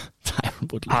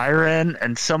 Tyron Woodley. Tyron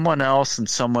and someone else,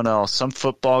 some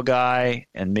football guy,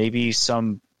 and maybe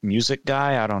some music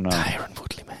guy. I don't know. Tyron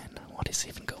Woodley, man. What is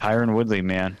even going on? Tyron Woodley,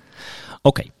 man,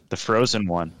 Okay. the Frozen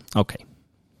one. Okay.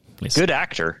 Listen. Good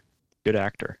actor. Good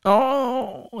actor.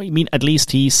 Oh, I mean, at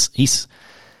least he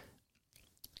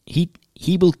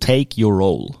will take your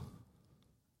role.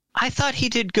 I thought he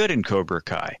did good in Cobra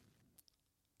Kai.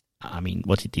 I mean,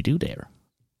 what did he do there?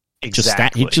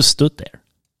 Exactly. He just stood there.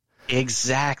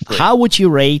 Exactly. How would you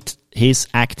rate his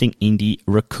acting in the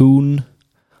raccoon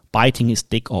biting his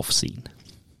dick off scene?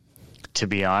 To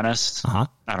be honest, Uh-huh.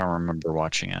 I don't remember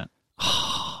watching it.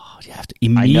 You have to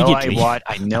immediately.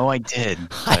 I know I did.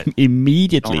 But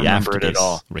immediately don't remember after it at this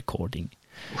all. recording.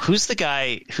 Who's the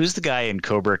guy in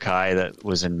Cobra Kai that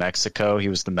was in Mexico? He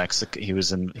was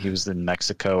in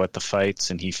Mexico at the fights,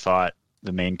 and he fought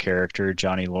the main character,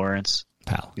 Johnny Lawrence.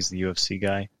 Pal, He's the UFC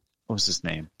guy. What was his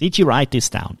name? did you write this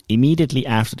down? Immediately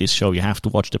after this show, you have to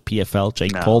watch the PFL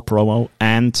Jake No. Paul promo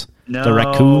and the No.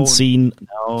 raccoon scene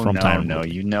from No, Tyron no.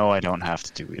 Woodley. You know I don't have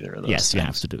to do either of those. Yes, you things.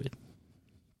 have to do it.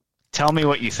 Tell me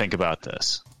what you think about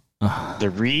this.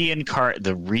 The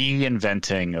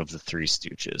reinventing of the Three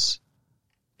Stooges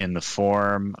in the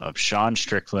form of Sean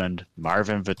Strickland,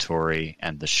 Marvin Vittori,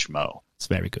 and the Schmo It's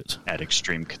very good. at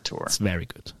Extreme Couture. It's very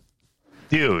good.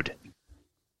 Dude,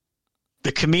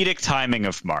 the comedic timing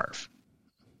of Marv.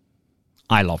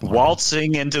 I love Marvin.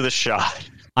 Waltzing into the shot,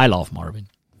 I love Marvin.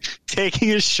 taking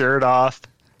his shirt off,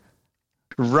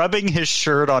 rubbing his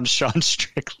shirt on Sean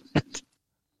Strickland.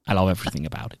 I love everything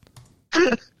about it.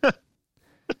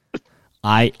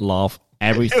 I love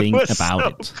everything was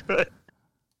about so it. good.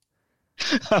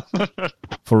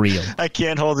 For real. I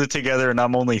can't hold it together, and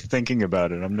I'm only thinking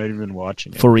about it. I'm not even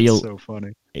watching it. For real. It's so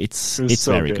funny. It's It was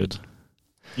so very good. good.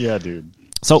 Yeah, dude.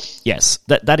 So yes,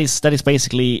 that is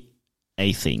basically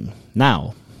a thing.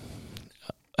 Now,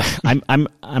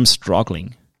 I'm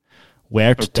struggling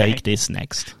where to Okay. take this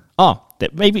next. Oh,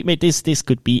 maybe this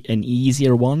could be an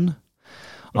easier one.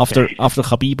 After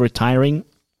Khabib retiring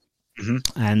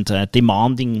and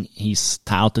demanding he's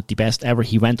touted the best ever,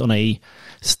 he went on a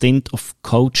stint of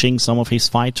coaching some of his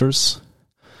fighters,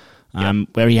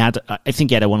 where he had, I think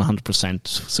he had a 100%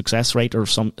 success rate or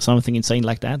something insane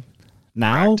like that.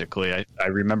 Now, Practically, I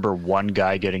remember one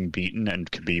guy getting beaten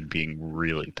and Khabib being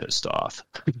really pissed off.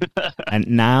 and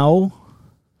now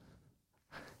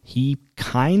he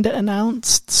kind of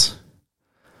announced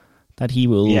that he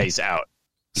will Yeah, he's out.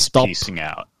 He's stop. piecing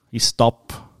out. He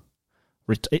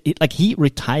he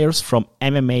retires from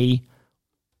MMA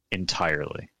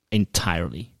Entirely.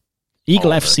 entirely.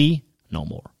 Eagle All of FC, no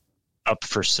more. Up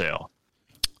for sale.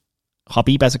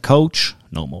 Khabib as a coach,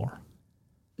 no more.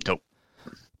 Nope.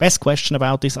 Best question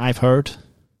about this I've heard: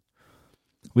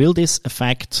 will this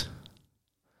affect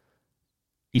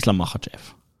Islam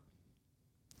Makhachev?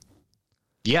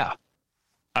 Yeah.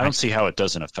 I don't see how it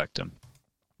doesn't affect him.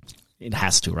 It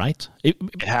has to, right? It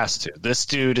has to. This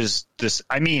dude is this.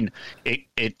 I mean,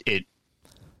 it.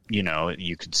 You know,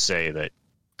 you could say that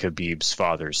Khabib's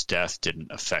father's death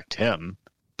didn't affect him,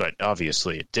 but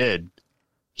obviously it did.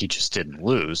 He just didn't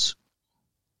lose.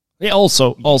 Yeah,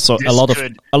 also This a lot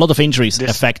could- of injuries this-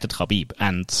 affected Khabib,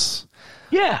 and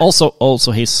Yeah. also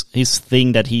his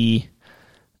thing that he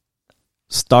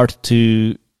started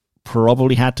to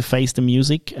probably had to face the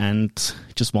music, and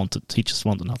he just wanted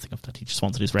nothing of that. He just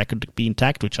wanted his record to be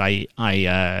intact, which I'm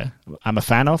a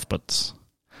fan of, but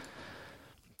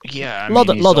Yeah. a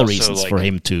lot of reasons for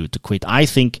him to quit. I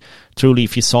think truly,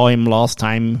 if you saw him last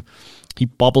time, he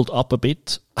bubbled up a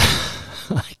bit,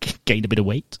 like gained a bit of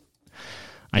weight.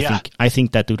 I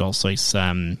think that dude also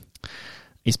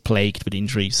is plagued with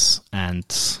injuries, and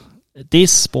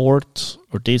this sport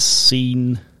or this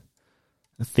scene,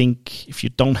 I think if you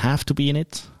don't have to be in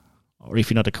it, or if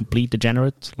you're not a complete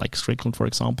degenerate like Strickland, for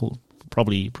example,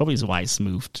 probably is a wise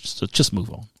move to just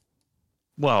move on.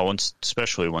 Well,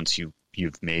 especially once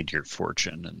you've made your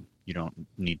fortune and you don't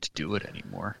need to do it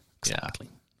anymore. Exactly.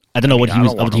 I don't know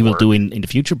mean, what he will do in the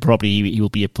future. Probably he will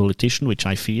be a politician, which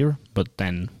I fear. But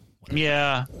then,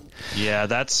 yeah,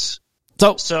 that's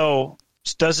so. So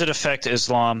does it affect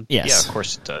Islam? Yes. Yeah, of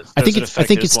course it does. I think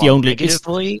it's the only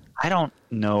negatively. I don't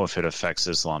know if it affects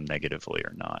Islam negatively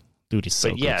or not. Dude is so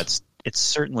but good. yeah, it's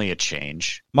certainly a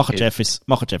change.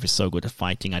 Makhachev is so good at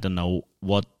fighting. I don't know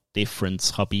what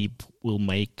difference Khabib will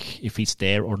make if he's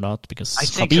there or not, because I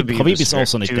think Khabib is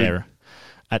also not there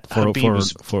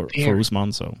for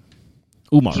Usman. So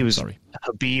Umar, sorry.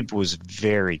 Khabib was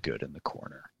very good in the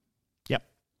corner. Yep.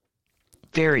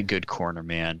 Very good corner,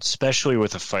 man. Especially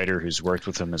with a fighter who's worked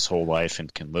with him his whole life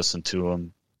and can listen to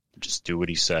him, just do what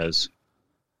he says.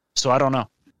 So I don't know.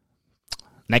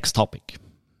 Next topic.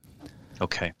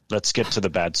 Okay, let's get to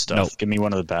the bad stuff. No. Give me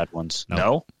one of the bad ones.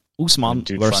 No? Usman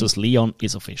versus Leon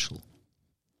is official.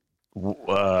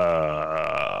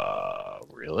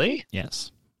 Really?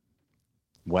 Yes.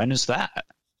 When is that?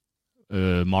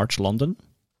 March, London.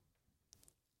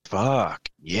 Fuck.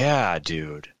 Yeah,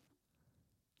 dude.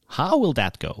 How will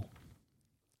that go?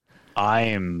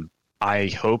 I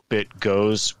hope it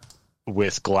goes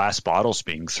with glass bottles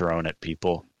being thrown at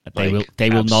people. They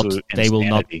will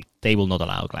not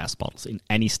allow glass bottles in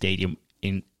any stadium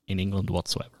in England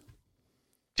whatsoever.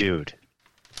 Dude.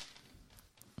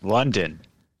 London.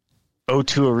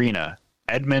 O2 Arena.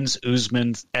 Edwards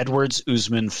Usman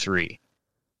 3.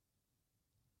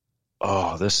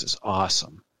 Oh, this is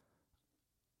awesome.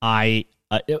 Give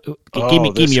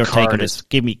me your take on this.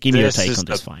 Give me your take on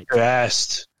this fight.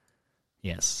 Best.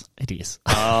 Yes, it is.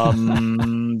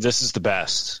 This is the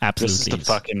best. Absolutely.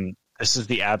 This is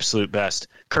the absolute best.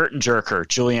 Curtain jerker,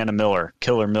 Juliana Miller,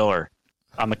 Killer Miller.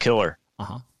 I'm a killer.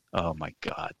 Uh-huh. Oh my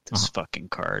god, this fucking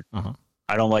card. Uh-huh.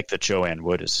 I don't like that Joanne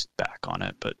Wood is back on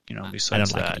it, but besides I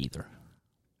don't that, like it either.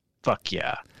 Fuck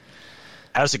yeah.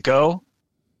 How's it go?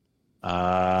 Dude,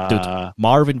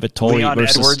 Marvin Vettori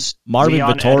versus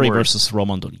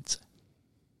Roman Dolidze.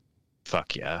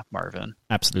 Fuck yeah, Marvin.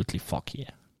 Absolutely fuck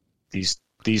yeah.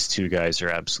 These two guys are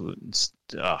absolute.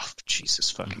 Oh, Jesus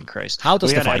fucking Christ! How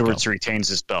does Leon the fight Edwards go? retains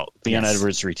his belt. Leon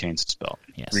Edwards retains his belt.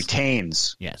 Yes.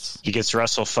 Retains. Yes. He gets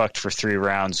wrestle fucked for 3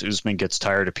 rounds. Usman gets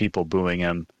tired of people booing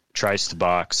him. Tries to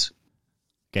box.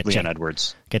 Leon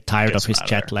Edwards. Get tired of his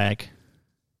jet lag.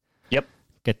 Yep.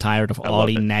 Get tired of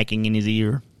Ollie nagging in his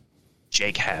ear.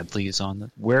 Jake Hadley is on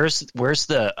the. Where's the where's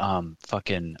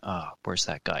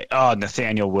that guy? Oh,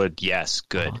 Nathaniel Wood. Yes,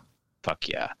 good. Fuck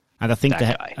yeah. And I think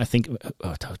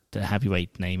the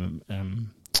heavyweight name,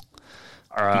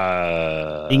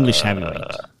 English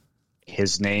heavyweight.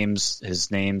 His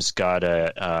name's got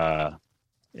a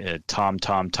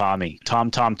Tommy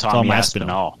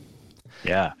Aspinall.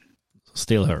 Yeah,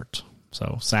 still hurt.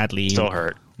 So sadly, still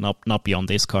hurt. Not be on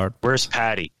this card. Where's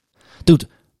Patty? Dude,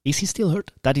 is he still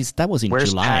hurt? That was in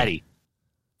July.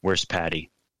 Where's Patty?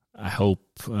 I hope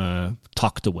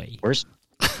tucked away. Where's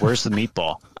the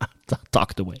meatball?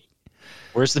 Tucked away.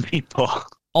 Where's the meatball?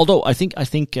 Although I think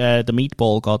the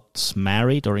meatball got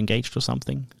married or engaged or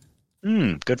something.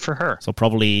 Good for her. So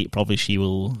probably she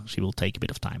will take a bit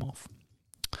of time off.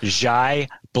 Jai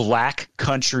Black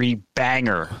Country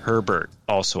Banger Herbert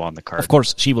also on the card. Of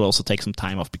course, she will also take some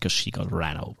time off because she got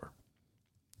ran over.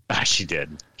 She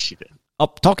did.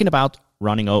 Talking about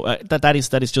running over, that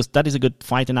is a good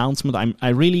fight announcement.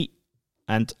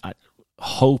 I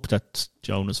hope that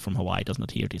Jonas from Hawaii does not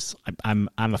hear this. I'm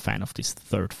a fan of this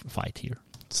third fight here.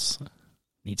 It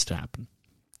needs to happen.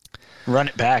 Run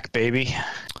it back, baby.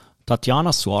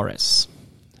 Tatiana Suarez.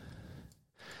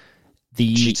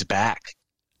 She's back.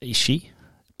 Is she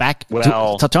back?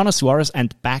 Well, Tatiana Suarez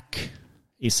and back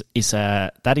is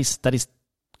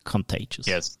contagious.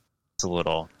 Yes, it's a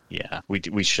little. Yeah,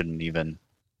 we shouldn't even.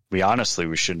 We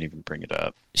shouldn't even bring it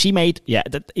up. She made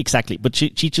exactly, but she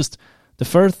just. The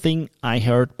first thing I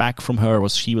heard back from her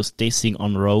was she was dissing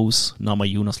on Rose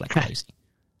Namajunas like crazy.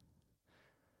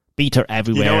 Beat her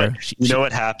everywhere. You know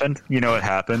what happened?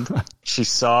 She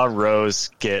saw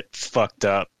Rose get fucked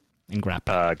up in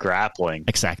grappling.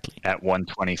 Exactly. At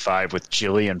 125 with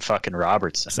Jillian fucking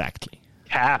Robertson. Exactly.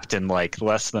 Capped in like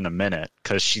less than a minute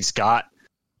because she's got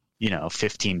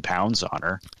 15 pounds on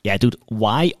her. Yeah, dude,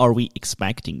 why are we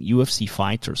expecting UFC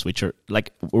fighters, which are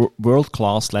like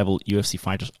world-class level UFC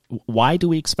fighters, why do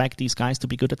we expect these guys to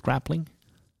be good at grappling?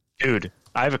 Dude,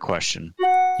 I have a question.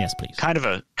 Yes, please. Kind of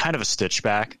a stitch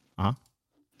back. Uh-huh.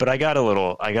 But I got a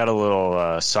little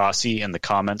saucy in the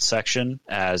comments section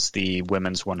as the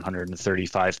women's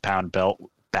 135-pound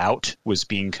bout was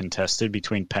being contested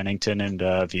between Pennington and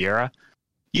Vieira.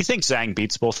 You think Zhang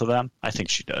beats both of them? I think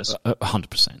she does.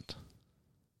 100%.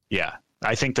 Yeah.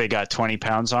 I think they got 20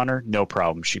 pounds on her. No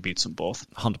problem. She beats them both.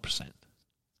 100%.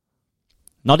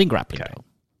 Not in grappling, Okay. though.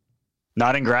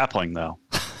 Not in grappling though,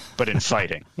 but in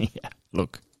fighting. Yeah,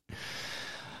 look.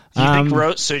 Do you think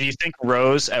Rose? So do you think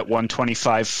Rose at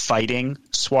 125 fighting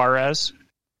Suarez?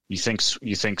 You think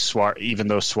even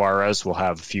though Suarez will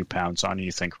have a few pounds on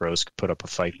you think Rose could put up a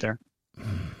fight there?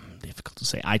 Difficult to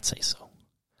say. I'd say so.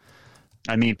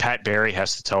 I mean, Pat Barry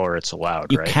has to tell her it's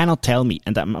allowed, You right? cannot tell me,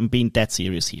 and I'm being dead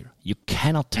serious here, you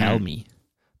cannot tell me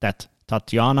that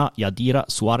Tatiana Yadira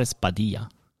Suarez Padilla,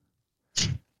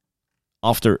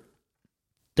 after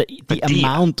the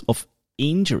amount of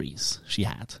injuries she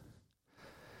had,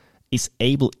 is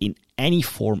able in any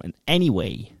form and any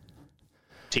way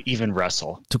to even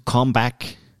wrestle. to come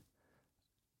back.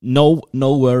 No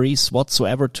worries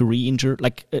whatsoever to re-injure,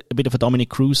 like a bit of a Dominic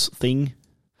Cruz thing,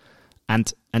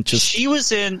 and just She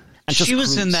was in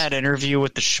cruise. that interview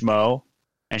with the Schmo,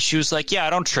 and she was like, "Yeah, I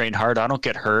don't train hard, I don't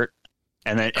get hurt,"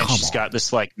 and she's on. got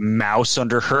this like mouse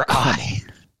under her eye.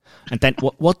 and then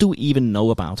what do we even know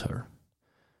about her?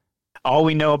 All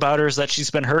we know about her is that she's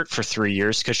been hurt for 3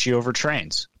 years because she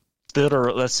overtrains.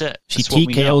 That's it. She That's what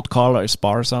we know. TKO'd Carla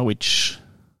Esparza, which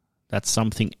that's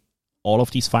something all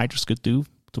of these fighters could do,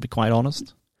 to be quite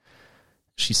honest.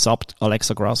 She subbed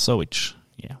Alexa Grasso, which,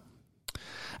 yeah.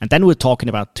 And then we're talking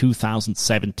about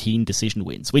 2017 decision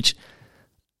wins, which,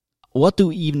 what do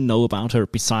we even know about her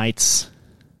besides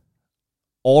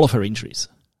all of her injuries,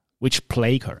 which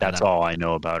plague her? That's all I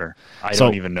know about her. I So-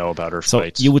 don't even know about her So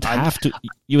fights. you would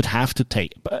have to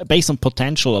take, based on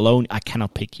potential alone, I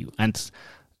cannot pick you. And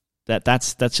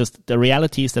that's just, the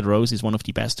reality is that Rose is one of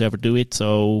the best to ever do it,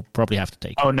 so probably have to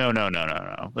take her. Oh no!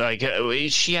 Like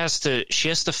she has to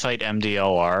fight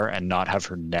MDLR and not have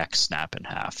her neck snap in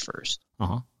half first.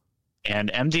 Uh-huh.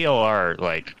 And MDLR,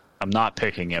 like, I'm not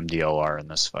picking MDLR in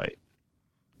this fight.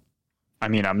 I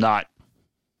mean, I'm not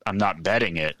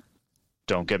betting it.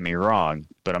 Don't get me wrong,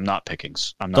 but I'm not picking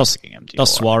MDLR.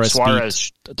 Does Suarez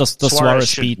Suarez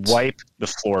should beat wipe the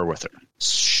floor with her.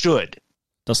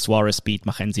 Does Suarez beat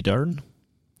Mackenzie Dern?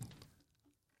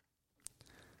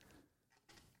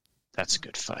 That's a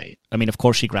good fight. I mean, of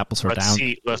course, she grapples her down.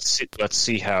 Let's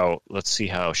see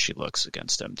how she looks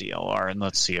against MDLR, and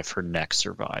let's see if her neck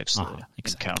survives the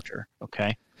encounter.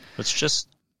 Okay, let's just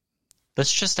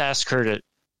ask her to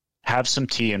have some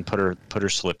tea and put her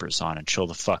slippers on and chill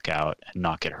the fuck out and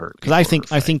not get hurt. Because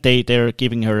I think they're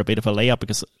giving her a bit of a layup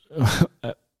because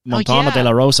Montana De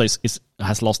La Rosa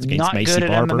has lost against not Macy good at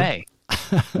Barber. MMA.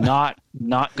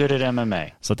 not good at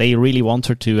MMA. So they really want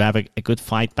her to have a good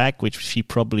fight back, which she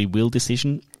probably will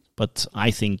decision. But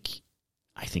I think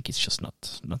it's just not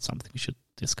something we should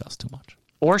discuss too much.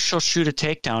 Or she'll shoot a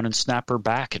takedown and snap her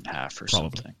back in half or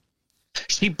Probably.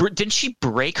 something. Didn't she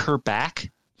break her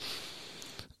back?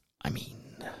 I mean,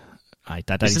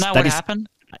 Isn't that what happened?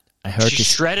 I heard she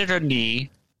this. shredded her knee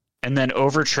and then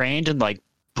overtrained and like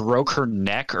broke her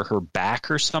neck or her back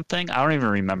or something. I don't even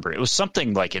remember. It was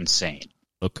something like insane.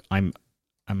 Look, I'm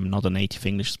not a native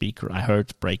English speaker. I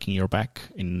heard breaking your back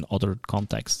in other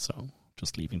contexts, so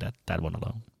just leaving that one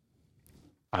alone.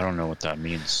 I don't know what that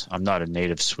means. I'm not a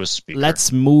native Swiss speaker.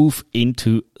 Let's move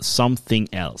into something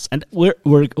else, and we're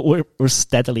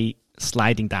steadily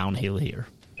sliding downhill here.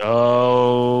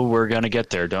 Oh, we're gonna get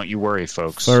there. Don't you worry,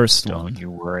 folks. Don't you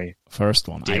worry. First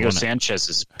one. Diego Sanchez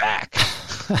is back.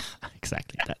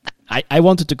 Exactly. I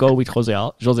wanted to go with Jose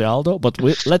Aldo, but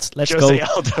let's go. Jose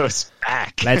Aldo's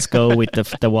back. Let's go with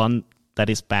the one that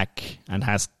is back and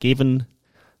has given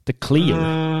the clear,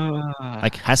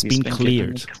 has been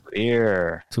cleared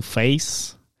to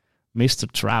face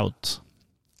Mr. Trout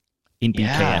in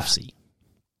BKFC.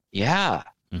 Yeah.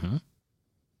 Mm-hmm.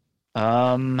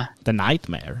 The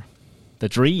nightmare, the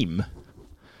dream,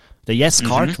 the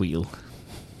cartwheel.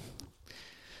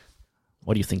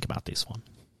 What do you think about this one?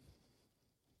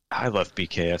 I love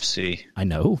BKFC. I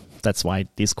know. That's why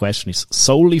this question is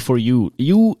solely for you.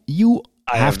 You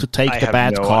have to take the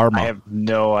bad karma. I have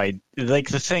no idea. Like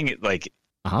the thing, like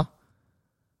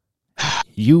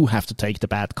you have to take the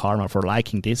bad karma for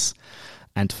liking this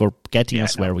and for getting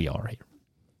us where we are here.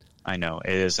 I know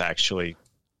it is actually.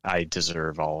 I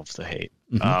deserve all of the hate.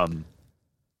 Mm-hmm.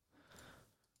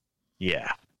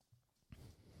 Yeah.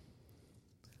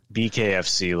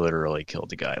 BKFC literally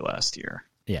killed a guy last year.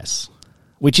 Yes.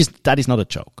 That is not a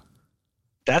joke.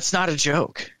 That's not a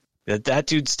joke. That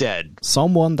dude's dead.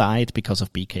 Someone died because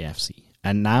of BKFC.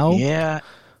 And now... Yeah.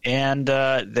 And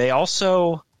they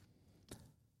also...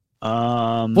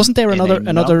 wasn't there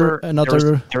another...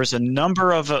 There was a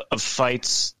number of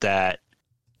fights that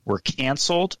were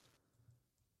canceled,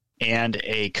 and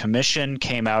a commission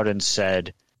came out and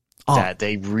said, that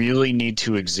they really need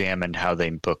to examine how they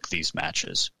book these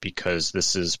matches because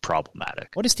this is problematic.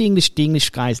 What is the English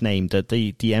guy's name?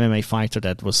 The MMA fighter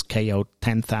that was KO'd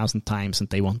 10,000 times and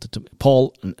they wanted to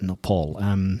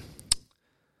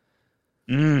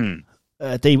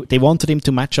they wanted him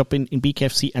to match up in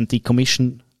BKFC and the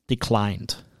commission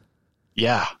declined.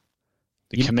 Yeah.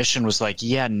 The commission was like,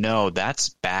 yeah, no, that's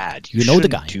bad. You know the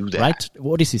guy, do that. right?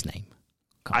 What is his name?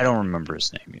 I don't remember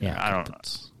his name either. Yeah, I don't know.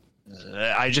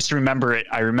 I just remember it.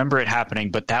 I remember it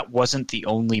happening, but that wasn't the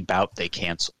only bout they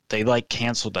canceled. They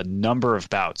canceled a number of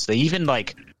bouts. They even I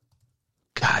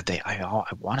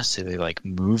want to say they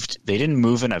moved. They didn't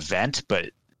move an event, but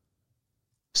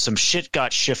some shit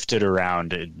got shifted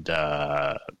around and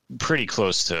pretty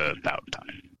close to bout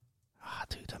time.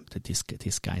 Dude, this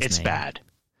guy's It's name. bad.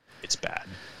 It's bad.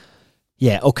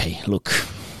 Yeah. Okay. Look.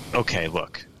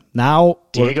 Now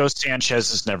Diego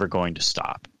Sanchez is never going to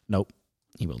stop. Nope.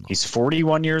 He will not. He's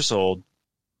 41 years old.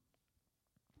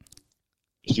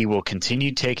 He will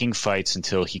continue taking fights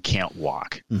until he can't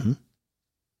walk. Mm-hmm.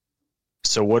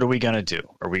 So what are we going to do?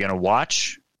 Are we going to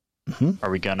watch? Mm-hmm.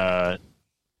 Are we going to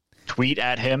tweet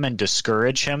at him and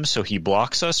discourage him so he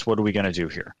blocks us? What are we going to do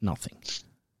here? Nothing.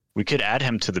 We could add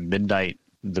him to the midnight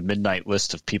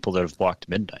list of people that have blocked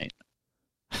midnight.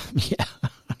 Yeah.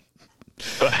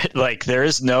 But there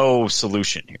is no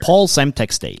solution here. Paul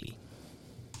Semtex Daly.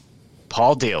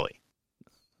 Paul Daly.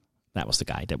 That was the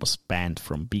guy that was banned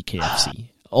from BKFC.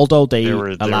 Although they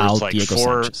allowed Diego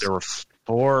Sanchez. There were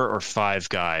 4 or 5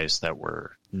 guys that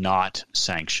were not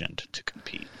sanctioned to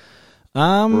compete.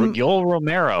 Yoel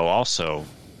Romero also,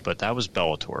 but that was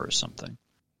Bellator or something.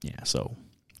 Yeah, so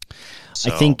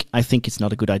I think it's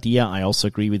not a good idea. I also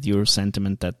agree with your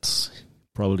sentiment that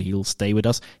probably he'll stay with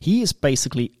us. He is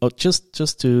basically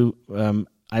just to.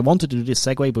 I wanted to do this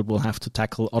segue, but we'll have to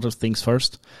tackle other things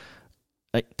first.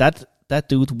 That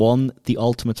dude won the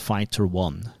Ultimate Fighter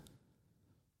 1.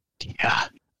 Yeah,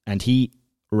 and he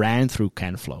ran through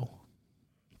Ken Flo.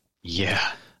 Yeah,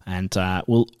 and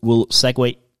we'll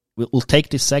segue. We'll take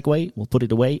this segue. We'll put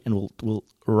it away, and we'll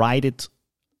ride it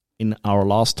in our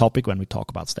last topic when we talk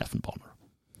about Stephan Bonnar.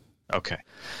 Okay.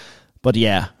 But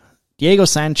yeah, Diego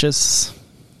Sanchez.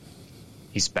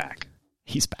 He's back.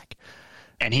 He's back.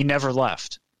 And he never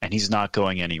left. And he's not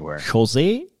going anywhere.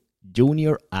 Jose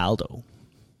Junior Aldo.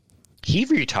 He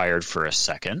retired for a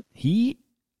second. He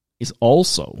is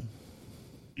also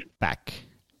back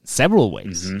several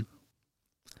ways. Mm-hmm.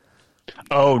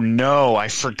 Oh no, I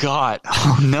forgot.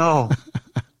 Oh no.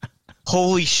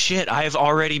 Holy shit, I have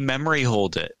already memory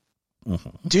holed it.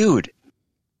 Mm-hmm. Dude.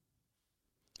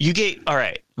 You gave all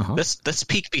right. Uh-huh. Let's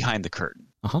peek behind the curtain.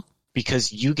 Uh-huh.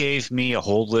 Because you gave me a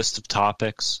whole list of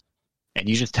topics and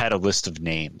you just had a list of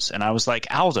names. And I was like,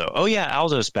 Aldo. Oh yeah,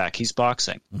 Aldo's back. He's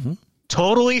boxing. Mm-hmm.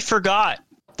 Totally forgot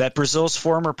that Brazil's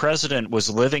former president was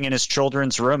living in his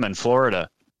children's room in Florida.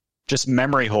 Just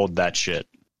memory hold that shit.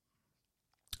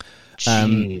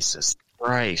 Jesus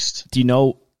Christ. Do you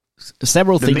know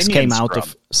several things came out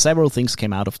of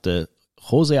the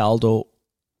Jose Aldo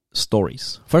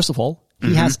stories. First of all,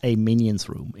 he has a Minions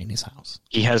room in his house.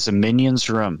 He has a Minions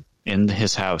room in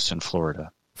his house in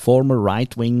Florida. Former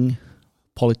right-wing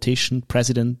politician,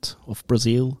 president of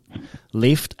Brazil,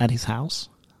 lived at his house,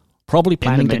 probably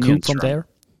planning the coup from there.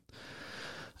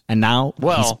 And now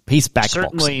he's back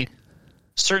boxing.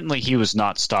 Certainly he was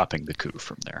not stopping the coup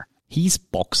from there. He's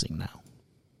boxing now.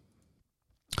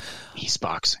 He's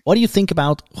boxing. What do you think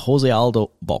about Jose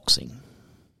Aldo boxing?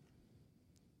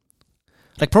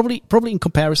 Like probably in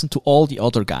comparison to all the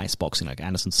other guys boxing, like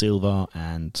Anderson Silva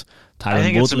and Tyron Woodley. I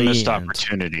think it's a missed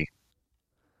opportunity.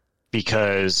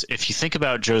 Because if you think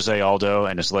about Jose Aldo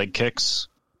and his leg kicks,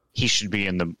 he should be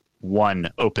in the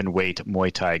one open weight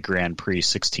Muay Thai Grand Prix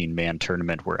 16-man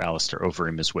tournament where Alistair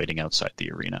Overeem is waiting outside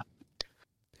the arena.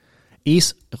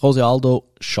 Is Jose Aldo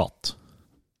shot?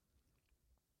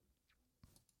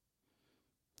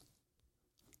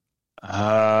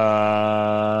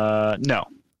 No.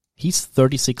 He's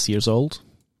 36 years old.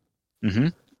 Mm-hmm.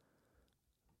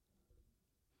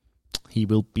 He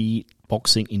will be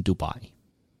boxing in Dubai.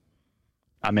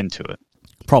 I'm into it.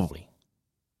 Probably.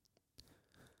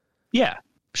 Yeah,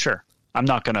 sure. I'm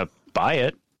not going to buy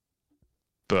it,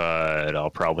 but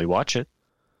I'll probably watch it.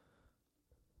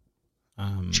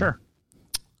 Sure.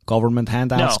 Government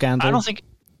handout scandal? I don't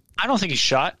think he's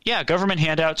shot. Yeah, government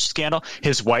handout scandal.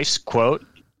 His wife's quote,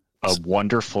 a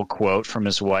wonderful quote from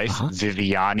his wife,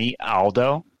 Viviane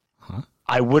Aldo.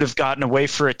 I would have gotten away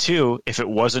for it too if it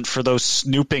wasn't for those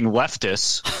snooping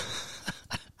leftists.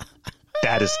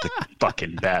 That is the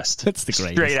fucking best. That's the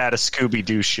greatest. Straight out of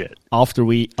Scooby-Doo shit. After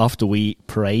we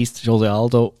praised Jose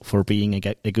Aldo for being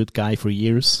a good guy for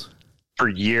years, For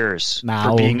years.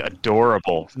 Now- for being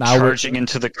adorable. now we're- charging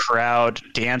into the crowd,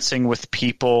 dancing with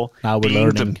people. Now we're being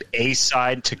learning. the A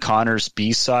side to Connor's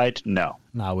B side. No,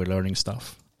 now we're learning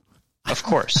stuff. of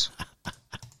course.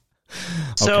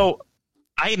 So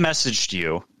I messaged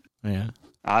you, Yeah.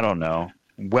 I don't know,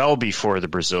 well before the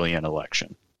Brazilian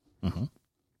election. Mhm.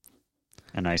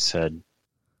 And I said,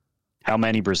 how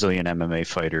many Brazilian MMA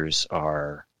fighters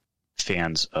are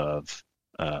fans of,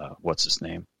 what's his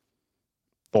name?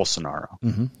 Bolsonaro.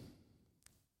 Mm-hmm.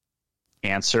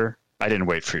 Answer, I didn't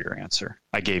wait for your answer.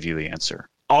 I gave you the answer.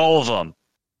 All of them.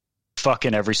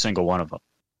 Fucking every single one of them.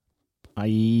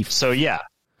 So yeah,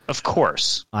 of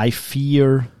course. I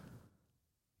fear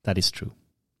that is true.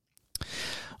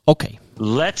 Okay.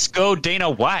 Let's go Dana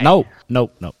White. No.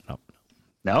 No?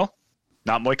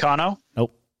 Not Moicano?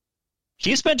 Nope.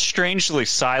 He's been strangely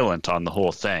silent on the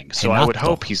whole thing, so I Renato. would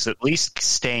hope he's at least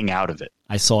staying out of it.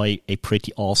 I saw a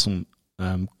pretty awesome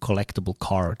collectible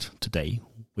card today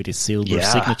with his silver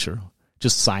Yeah. signature.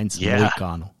 Just signs Yeah.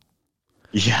 Moicano.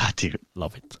 Yeah, dude.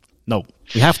 Love it. No,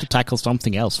 we have to tackle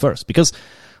something else first because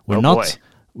we're Oh, not boy.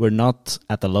 we're not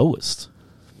at the lowest.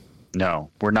 No,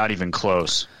 we're not even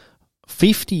close.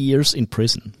 50 years in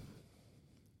prison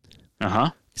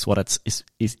Uh-huh. is what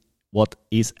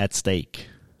is at stake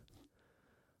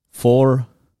for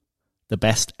the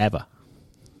best ever.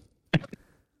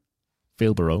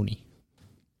 Phil Baroni.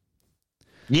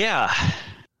 Yeah.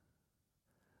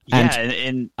 And-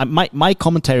 Yeah, and My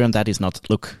commentary on that is not,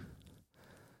 look,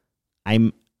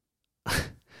 I'm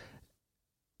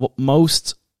what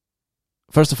most,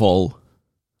 first of all,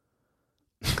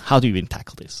 how do you even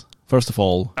tackle this? First of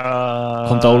all,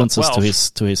 condolences well,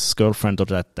 to his girlfriend or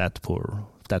that poor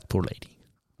lady.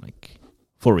 Like,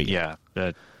 for real. Yeah,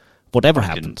 Whatever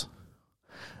fucking- happened.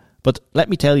 But let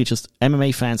me tell you, just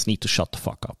MMA fans need to shut the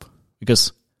fuck up.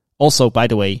 Because also, by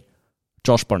the way,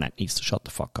 Josh Barnett needs to shut the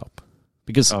fuck up.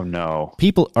 Because oh no.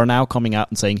 people are now coming out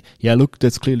and saying, "Yeah, look,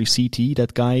 that's clearly CT.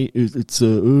 That guy,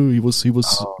 he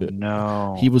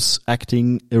was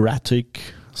acting erratic,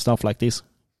 stuff like this."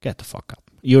 Get the fuck up.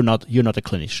 You're not a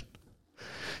clinician.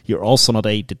 You're also not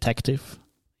a detective.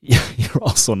 You're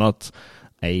also not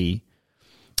a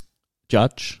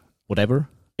judge. Whatever.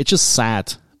 It's just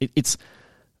sad.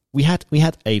 We had we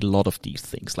had a lot of these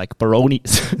things, like Baroni.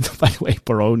 By the way,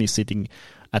 Baroni sitting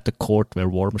at the court where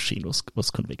War Machine was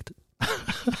convicted.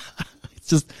 It's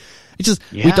just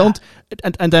we Yeah. don't.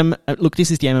 And look,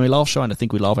 this is the MMA Love Show, and I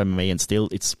think we love MMA, and still,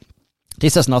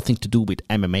 this has nothing to do with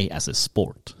MMA as a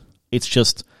sport. It's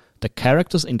just the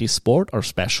characters in this sport are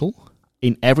special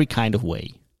in every kind of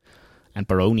way, and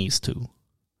Baroni is too.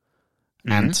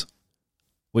 And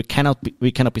we cannot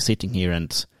be sitting here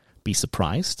and be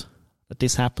surprised that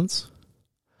this happens,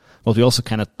 but we also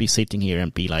cannot be sitting here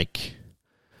and be like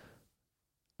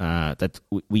that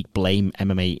we blame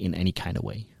MMA in any kind of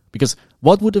way. Because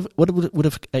what would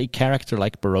have a character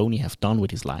like Baroni have done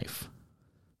with his life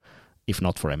if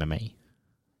not for MMA?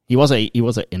 He was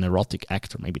an erotic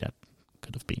actor. Maybe that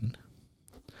could have been.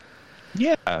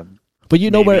 Yeah. But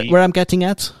you know Maybe. where I'm getting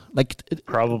at? Like,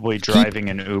 Probably driving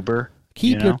an Uber.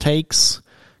 keep you your know? takes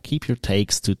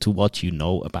to what you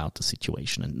know about the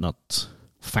situation and not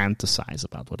fantasize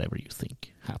about whatever you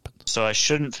think happened. So I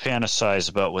shouldn't fantasize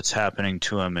about what's happening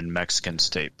to him in Mexican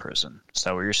state prison. Is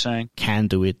that what you're saying? Can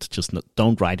do it, just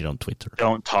don't write it on Twitter.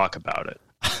 Don't talk about it.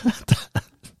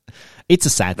 It's a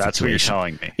sad That's situation. what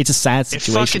you're telling me. It's a sad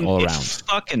situation all around. It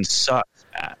fucking sucks,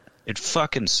 Matt. It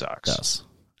fucking sucks. It does.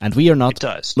 And we are not. It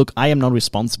does. Look, I am not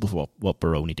responsible for what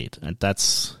Baroni did, and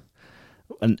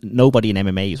nobody in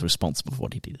MMA is responsible for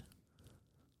what he did.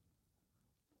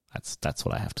 That's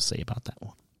what I have to say about that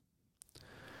one.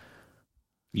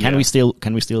 Yeah. Can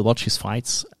we still watch his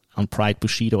fights on Pride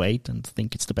Bushido 8 and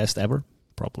think it's the best ever?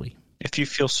 Probably. If you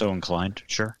feel so inclined,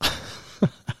 sure.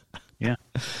 Yeah.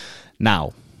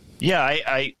 Now, Yeah,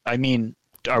 I mean,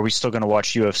 are we still going to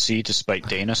watch UFC despite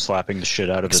Dana slapping the shit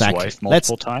out of exactly. his wife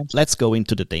multiple times? Let's go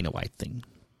into the Dana White thing.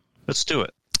 Let's do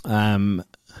it.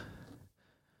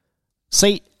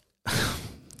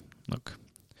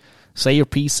 Say your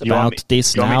piece You want about me-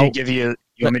 this You now. want me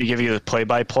to give you the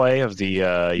play-by-play of the?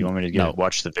 You want me to No.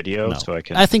 watch the video No. so I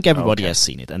can? I think everybody Okay. has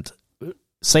seen it. And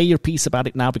say your piece about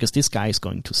it now, because this guy is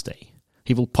going to stay.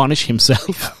 He will punish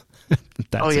himself.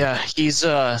 That's Oh it. yeah, he's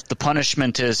the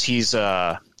punishment is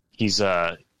the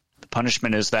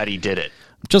punishment is that he did it.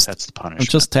 Just That's the I'm punishment.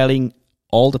 just telling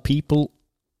all the people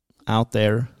out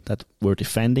there that were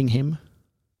defending him,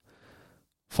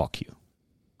 fuck you.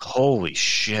 Holy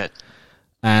shit.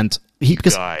 And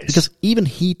guys. Because even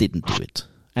he didn't do it,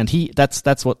 and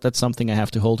that's something I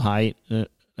have to hold high.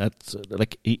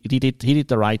 He did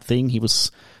the right thing. He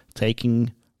was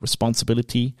taking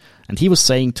responsibility, and he was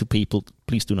saying to people,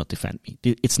 "Please do not defend me.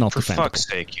 It's not defendable." For fuck's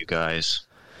sake, you guys.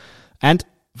 And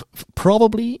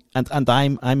probably, and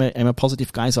I'm a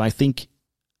positive guy, so I think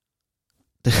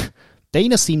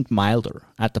Dana seemed milder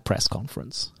at the press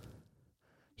conference.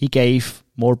 He gave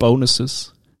more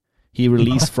bonuses. He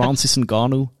released Francis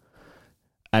Ngannou.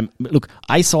 Look,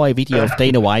 I saw a video of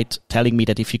Dana White telling me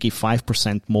that if you give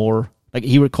 5% more, like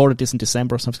he recorded this in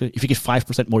December or something, if you give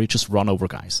 5% more, you just run over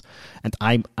guys. And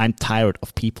I'm tired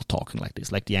of people talking like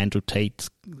this, like the Andrew Tate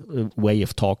way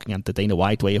of talking and the Dana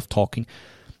White way of talking.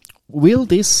 Will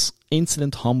this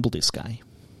incident humble this guy?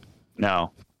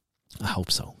 No. I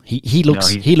hope so. He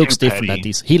looks different at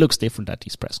these. He looks different at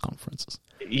these press conferences.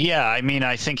 Yeah, I mean,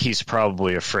 I think he's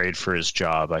probably afraid for his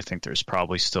job. I think there's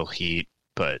probably still heat,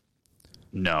 but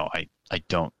no, I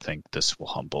don't think this will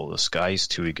humble this guy. He's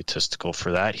too egotistical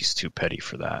for that. He's too petty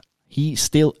for that. He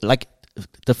still, like,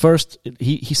 the first,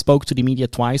 he spoke to the media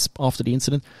twice after the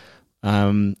incident.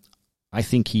 I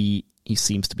think he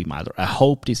seems to be milder. I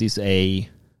hope this is a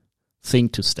thing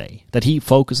to stay, that he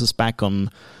focuses back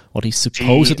on what he's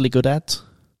supposedly good at.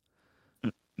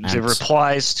 The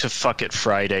replies to Fuck It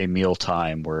Friday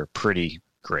mealtime were pretty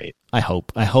great. I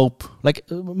hope. Like,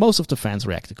 most of the fans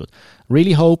reacted good.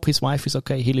 Really hope his wife is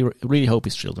okay. Really hope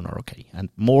his children are okay. And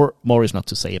more is not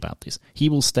to say about this. He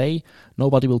will stay.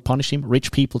 Nobody will punish him.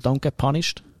 Rich people don't get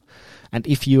punished. And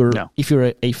if you're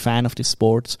a fan of this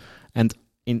sport and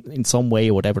in some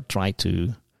way or whatever try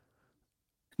to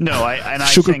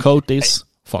sugarcoat this,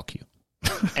 fuck you.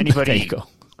 Anybody, there you go.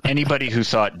 Anybody who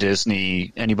thought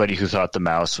the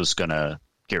mouse was going to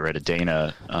get rid of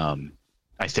Dana,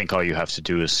 I think all you have to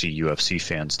do is see UFC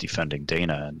fans defending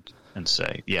Dana and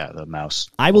say, yeah, the mouse.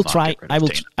 I will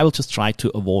just try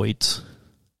to avoid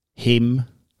him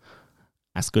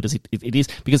as good as it is,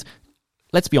 because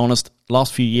let's be honest,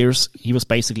 last few years he was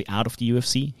basically out of the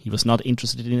UFC. He was not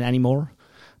interested in it anymore.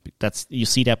 You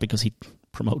see that because he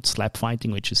promotes slap fighting,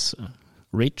 which is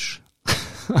rich.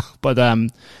 But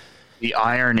the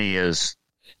irony is,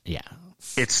 yeah,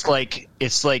 it's like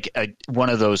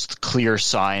one of those clear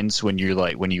signs when you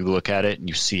look at it and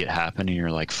you see it happen and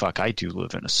you're like, fuck, I do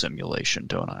live in a simulation,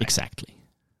 don't I? Exactly.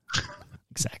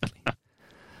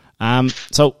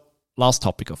 So last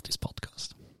topic of this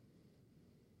podcast,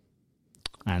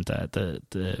 and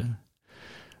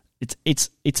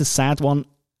it's a sad one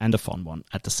and a fun one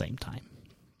at the same time,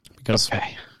 because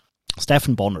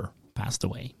Stephan Bonnar passed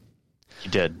away. He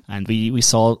did. And we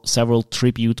saw several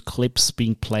tribute clips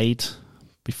being played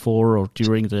before or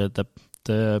during the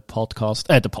podcast,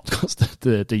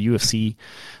 the UFC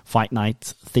Fight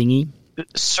Night thingy.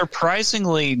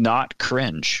 Surprisingly not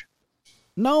cringe.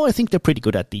 No, I think they're pretty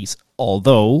good at these.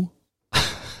 Although,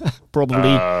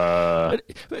 probably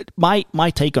my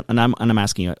take on, and I'm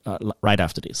asking you right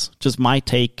after this, just my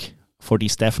take for the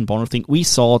Stephan Bonnar thing. We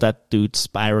saw that dude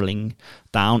spiraling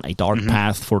down a dark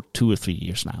path for 2 or 3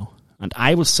 years now. And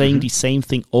I was saying the same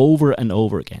thing over and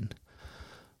over again.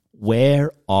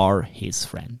 Where are his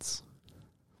friends?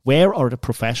 Where are the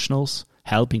professionals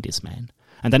helping this man?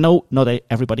 And I know not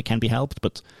everybody can be helped,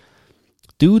 but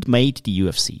dude made the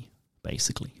UFC,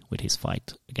 basically, with his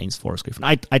fight against Forrest Griffin.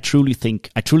 I truly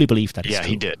believe that is true. Yeah,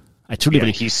 he did. I truly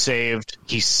believe he saved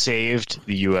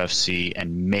the UFC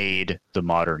and made the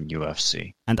modern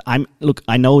UFC. And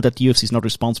I know that the UFC is not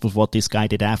responsible for what this guy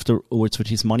did afterwards with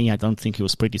his money. I don't think he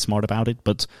was pretty smart about it.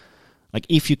 But like,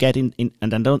 if you get in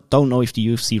and I don't know if the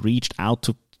UFC reached out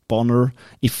to Bonnar,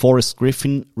 if Forrest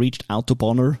Griffin reached out to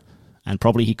Bonnar, and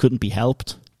probably he couldn't be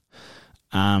helped.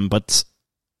 But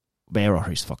where are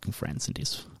his fucking friends in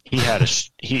this? He had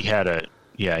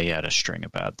a string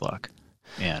of bad luck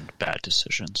and bad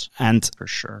decisions, and for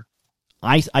sure.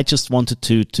 I just wanted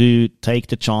to take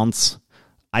the chance.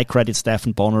 I credit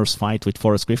Stephan Bonnar's fight with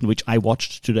Forrest Griffin, which I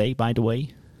watched today, by the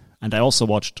way, and I also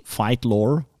watched Fight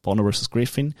Lore, Bonnar versus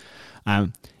Griffin.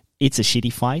 It's a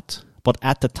shitty fight, but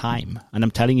at the time, and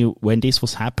I'm telling you, when this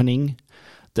was happening,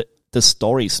 the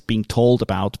stories being told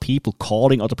about people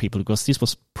calling other people, because this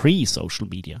was pre-social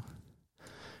media,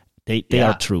 they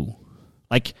are true.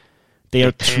 Like,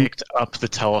 they picked up the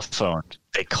telephone.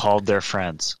 They called their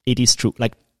friends. It is true.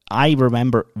 Like, I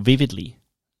remember vividly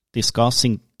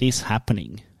discussing this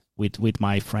happening with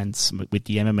my friends, with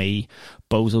the MMA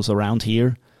bozos around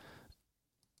here.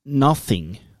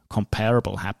 Nothing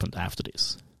comparable happened after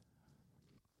this.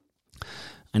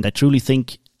 And I truly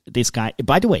think this guy,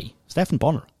 by the way, Stephan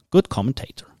Bonnar, good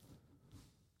commentator.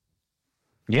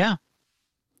 Yeah.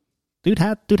 Dude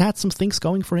had some things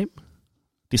going for him.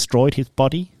 destroyed his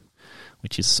body,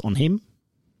 which is on him.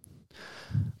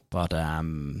 But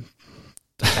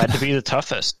Had to be the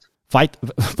toughest. Fight.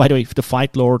 By the way, the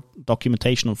Fight Lore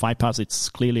documentation on Fight Pass, it's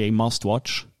clearly a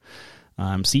must-watch.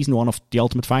 Season 1 of The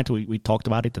Ultimate Fighter, we talked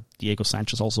about it, that Diego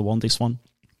Sanchez also won this one.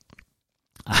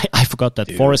 I forgot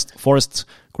that Forrest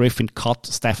Griffin cut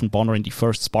Stephan Bonnar in the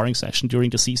first sparring session during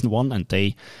the Season 1, and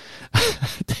they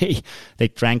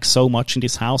drank so much in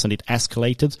this house, and it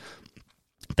escalated.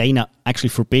 Dana actually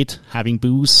forbid having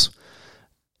booze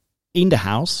in the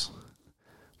house.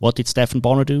 What did Stephan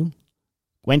Bonnar do?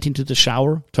 Went into the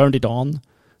shower, turned it on,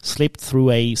 slipped through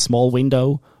a small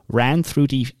window, ran through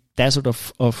the desert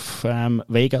of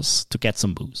Vegas to get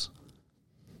some booze.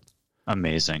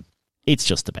 Amazing. It's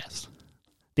just the best.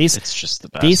 It's just the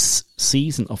best. This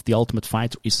season of The Ultimate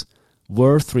Fighter is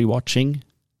worth rewatching.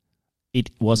 It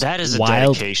was that is a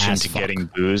wild dedication as to fuck. getting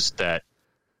booze that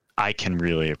I can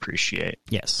really appreciate.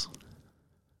 Yes.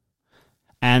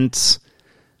 And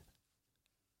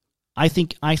I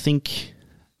think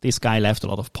this guy left a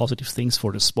lot of positive things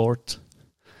for the sport.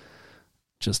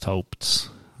 Just hoped,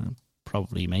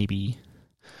 probably maybe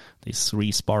this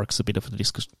re-sparks a bit of a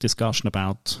discussion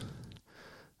about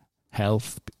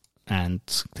health and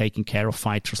taking care of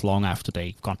fighters long after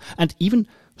they've gone. And even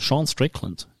Sean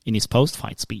Strickland, in his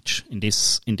post-fight speech in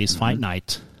this fight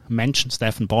night, mentioned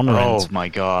Stephan Bonnar. Oh my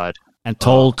God! And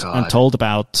told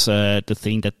about the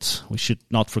thing that we should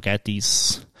not forget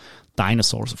these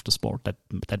dinosaurs of the sport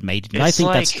that made it. And I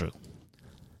think that's true.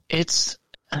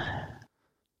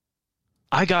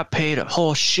 I got paid a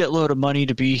whole shitload of money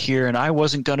to be here, and I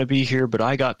wasn't going to be here, but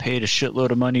I got paid a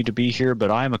shitload of money to be here,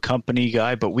 but I'm a company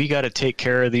guy, but we got to take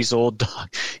care of these old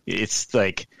dogs. It's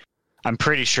like, I'm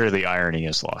pretty sure the irony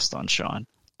is lost on Sean.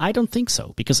 I don't think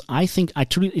so, because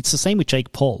it's the same with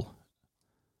Jake Paul.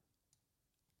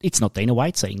 It's not Dana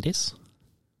White saying this.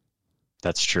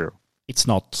 That's true. It's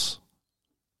not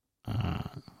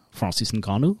Francis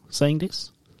Ngannou saying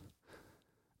this.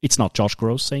 It's not Josh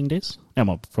Gross saying this. No,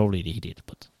 well, probably he did,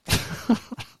 but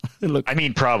look. I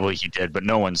mean, probably he did, but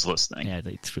no one's listening. Yeah,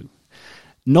 that's true.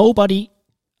 Nobody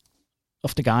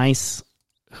of the guys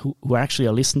who actually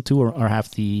are listened to or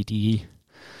have the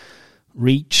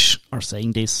reach are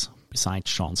saying this besides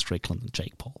Sean Strickland and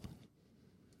Jake Paul.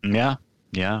 Yeah.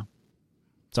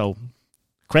 So,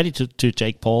 credit to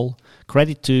Jake Paul.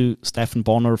 Credit to Stephan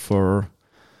Bonnar for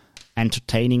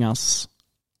entertaining us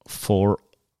for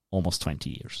almost 20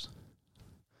 years.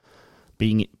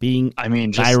 Being I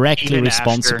mean, just directly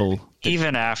responsible.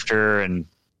 Even after and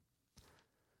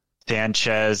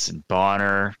Sanchez and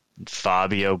Bonnar and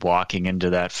Fabio walking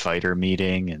into that fighter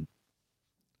meeting and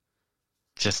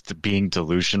just being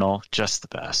delusional, just the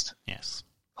best. Yes.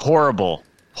 Horrible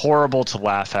to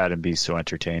laugh at and be so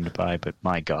entertained by, but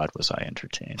my God, was I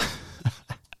entertained.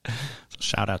 So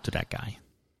shout out to that guy.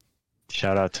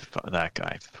 Shout out to that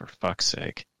guy, for fuck's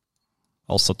sake.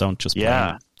 Also, don't just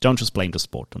blame the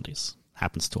sport on this.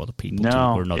 Happens to other people. No,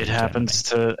 too. We're not it happens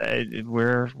to.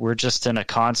 We're just in a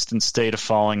constant state of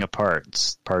falling apart.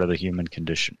 It's part of the human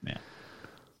condition, man.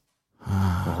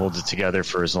 We'll hold it together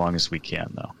for as long as we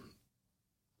can, though.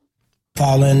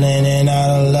 Falling in and out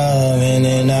of love, in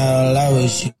and out of love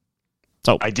with you.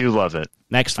 So I do love it.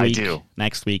 Next week, I do.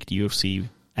 Next week, the UFC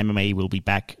MMA will be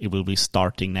back. It will be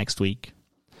starting next week,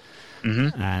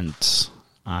 and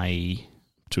I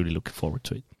truly looking forward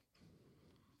to it.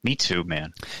 Me too,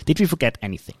 man. Did we forget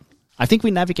anything? I think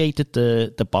we navigated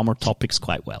the bomber topics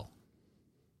quite well.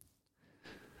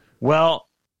 Well,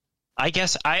 I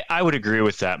guess I would agree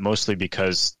with that, mostly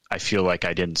because I feel like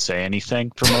I didn't say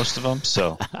anything for most of them.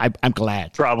 So I'm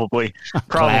glad. Probably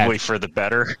for the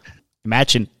better.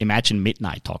 Imagine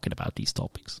Midnight talking about these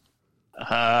topics.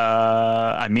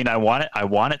 I mean, I want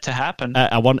it to happen.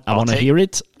 I want to hear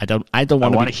it. I don't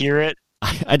want to hear it.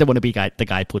 I don't want to be the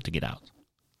guy putting it out.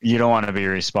 You don't want to be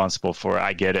responsible for it.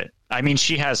 I get it. I mean,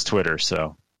 she has Twitter,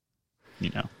 so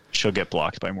she'll get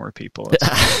blocked by more people.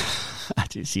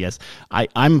 Yes,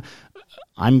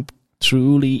 I'm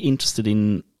truly interested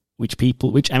in which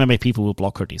MMA people will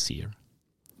block her this year.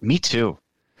 Me too.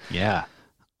 Yeah.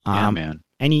 Yeah, man.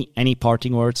 Any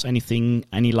parting words? Anything?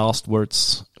 Any last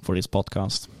words for this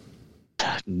podcast?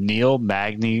 Neil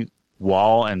Magny,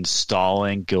 wall and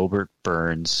stalling Gilbert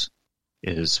Burns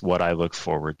is what I look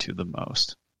forward to the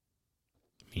most.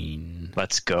 I mean,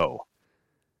 let's go.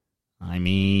 I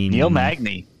mean, Neil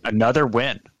Magny, another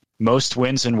win. Most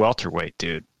wins in welterweight,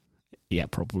 dude. Yeah,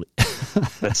 probably.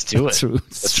 Let's do it.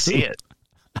 Let's see it.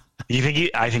 You think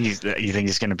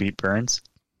he's going to beat Burns?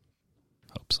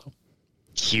 Hope so.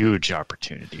 Huge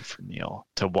opportunity for Neil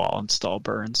to wall and stall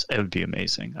Burns. It would be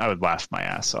amazing. I would laugh my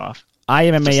ass off.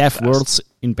 IMMAF Worlds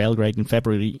in Belgrade in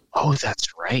February. Oh, that's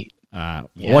right.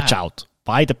 Watch out.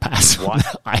 Buy the pass on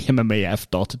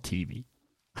IMMAF.tv.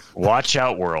 Watch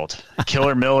out, world.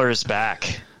 Killer Miller is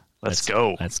back. Let's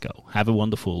go. Let's go. Have a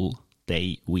wonderful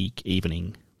day, week,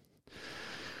 evening.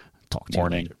 Talk to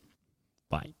Morning. you later.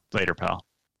 Bye. Later, pal.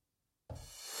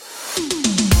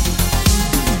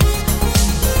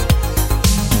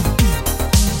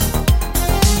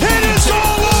 It is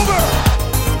all over!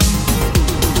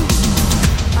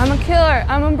 I'm a killer.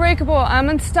 I'm unbreakable. I'm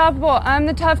unstoppable. I'm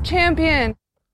the tough champion.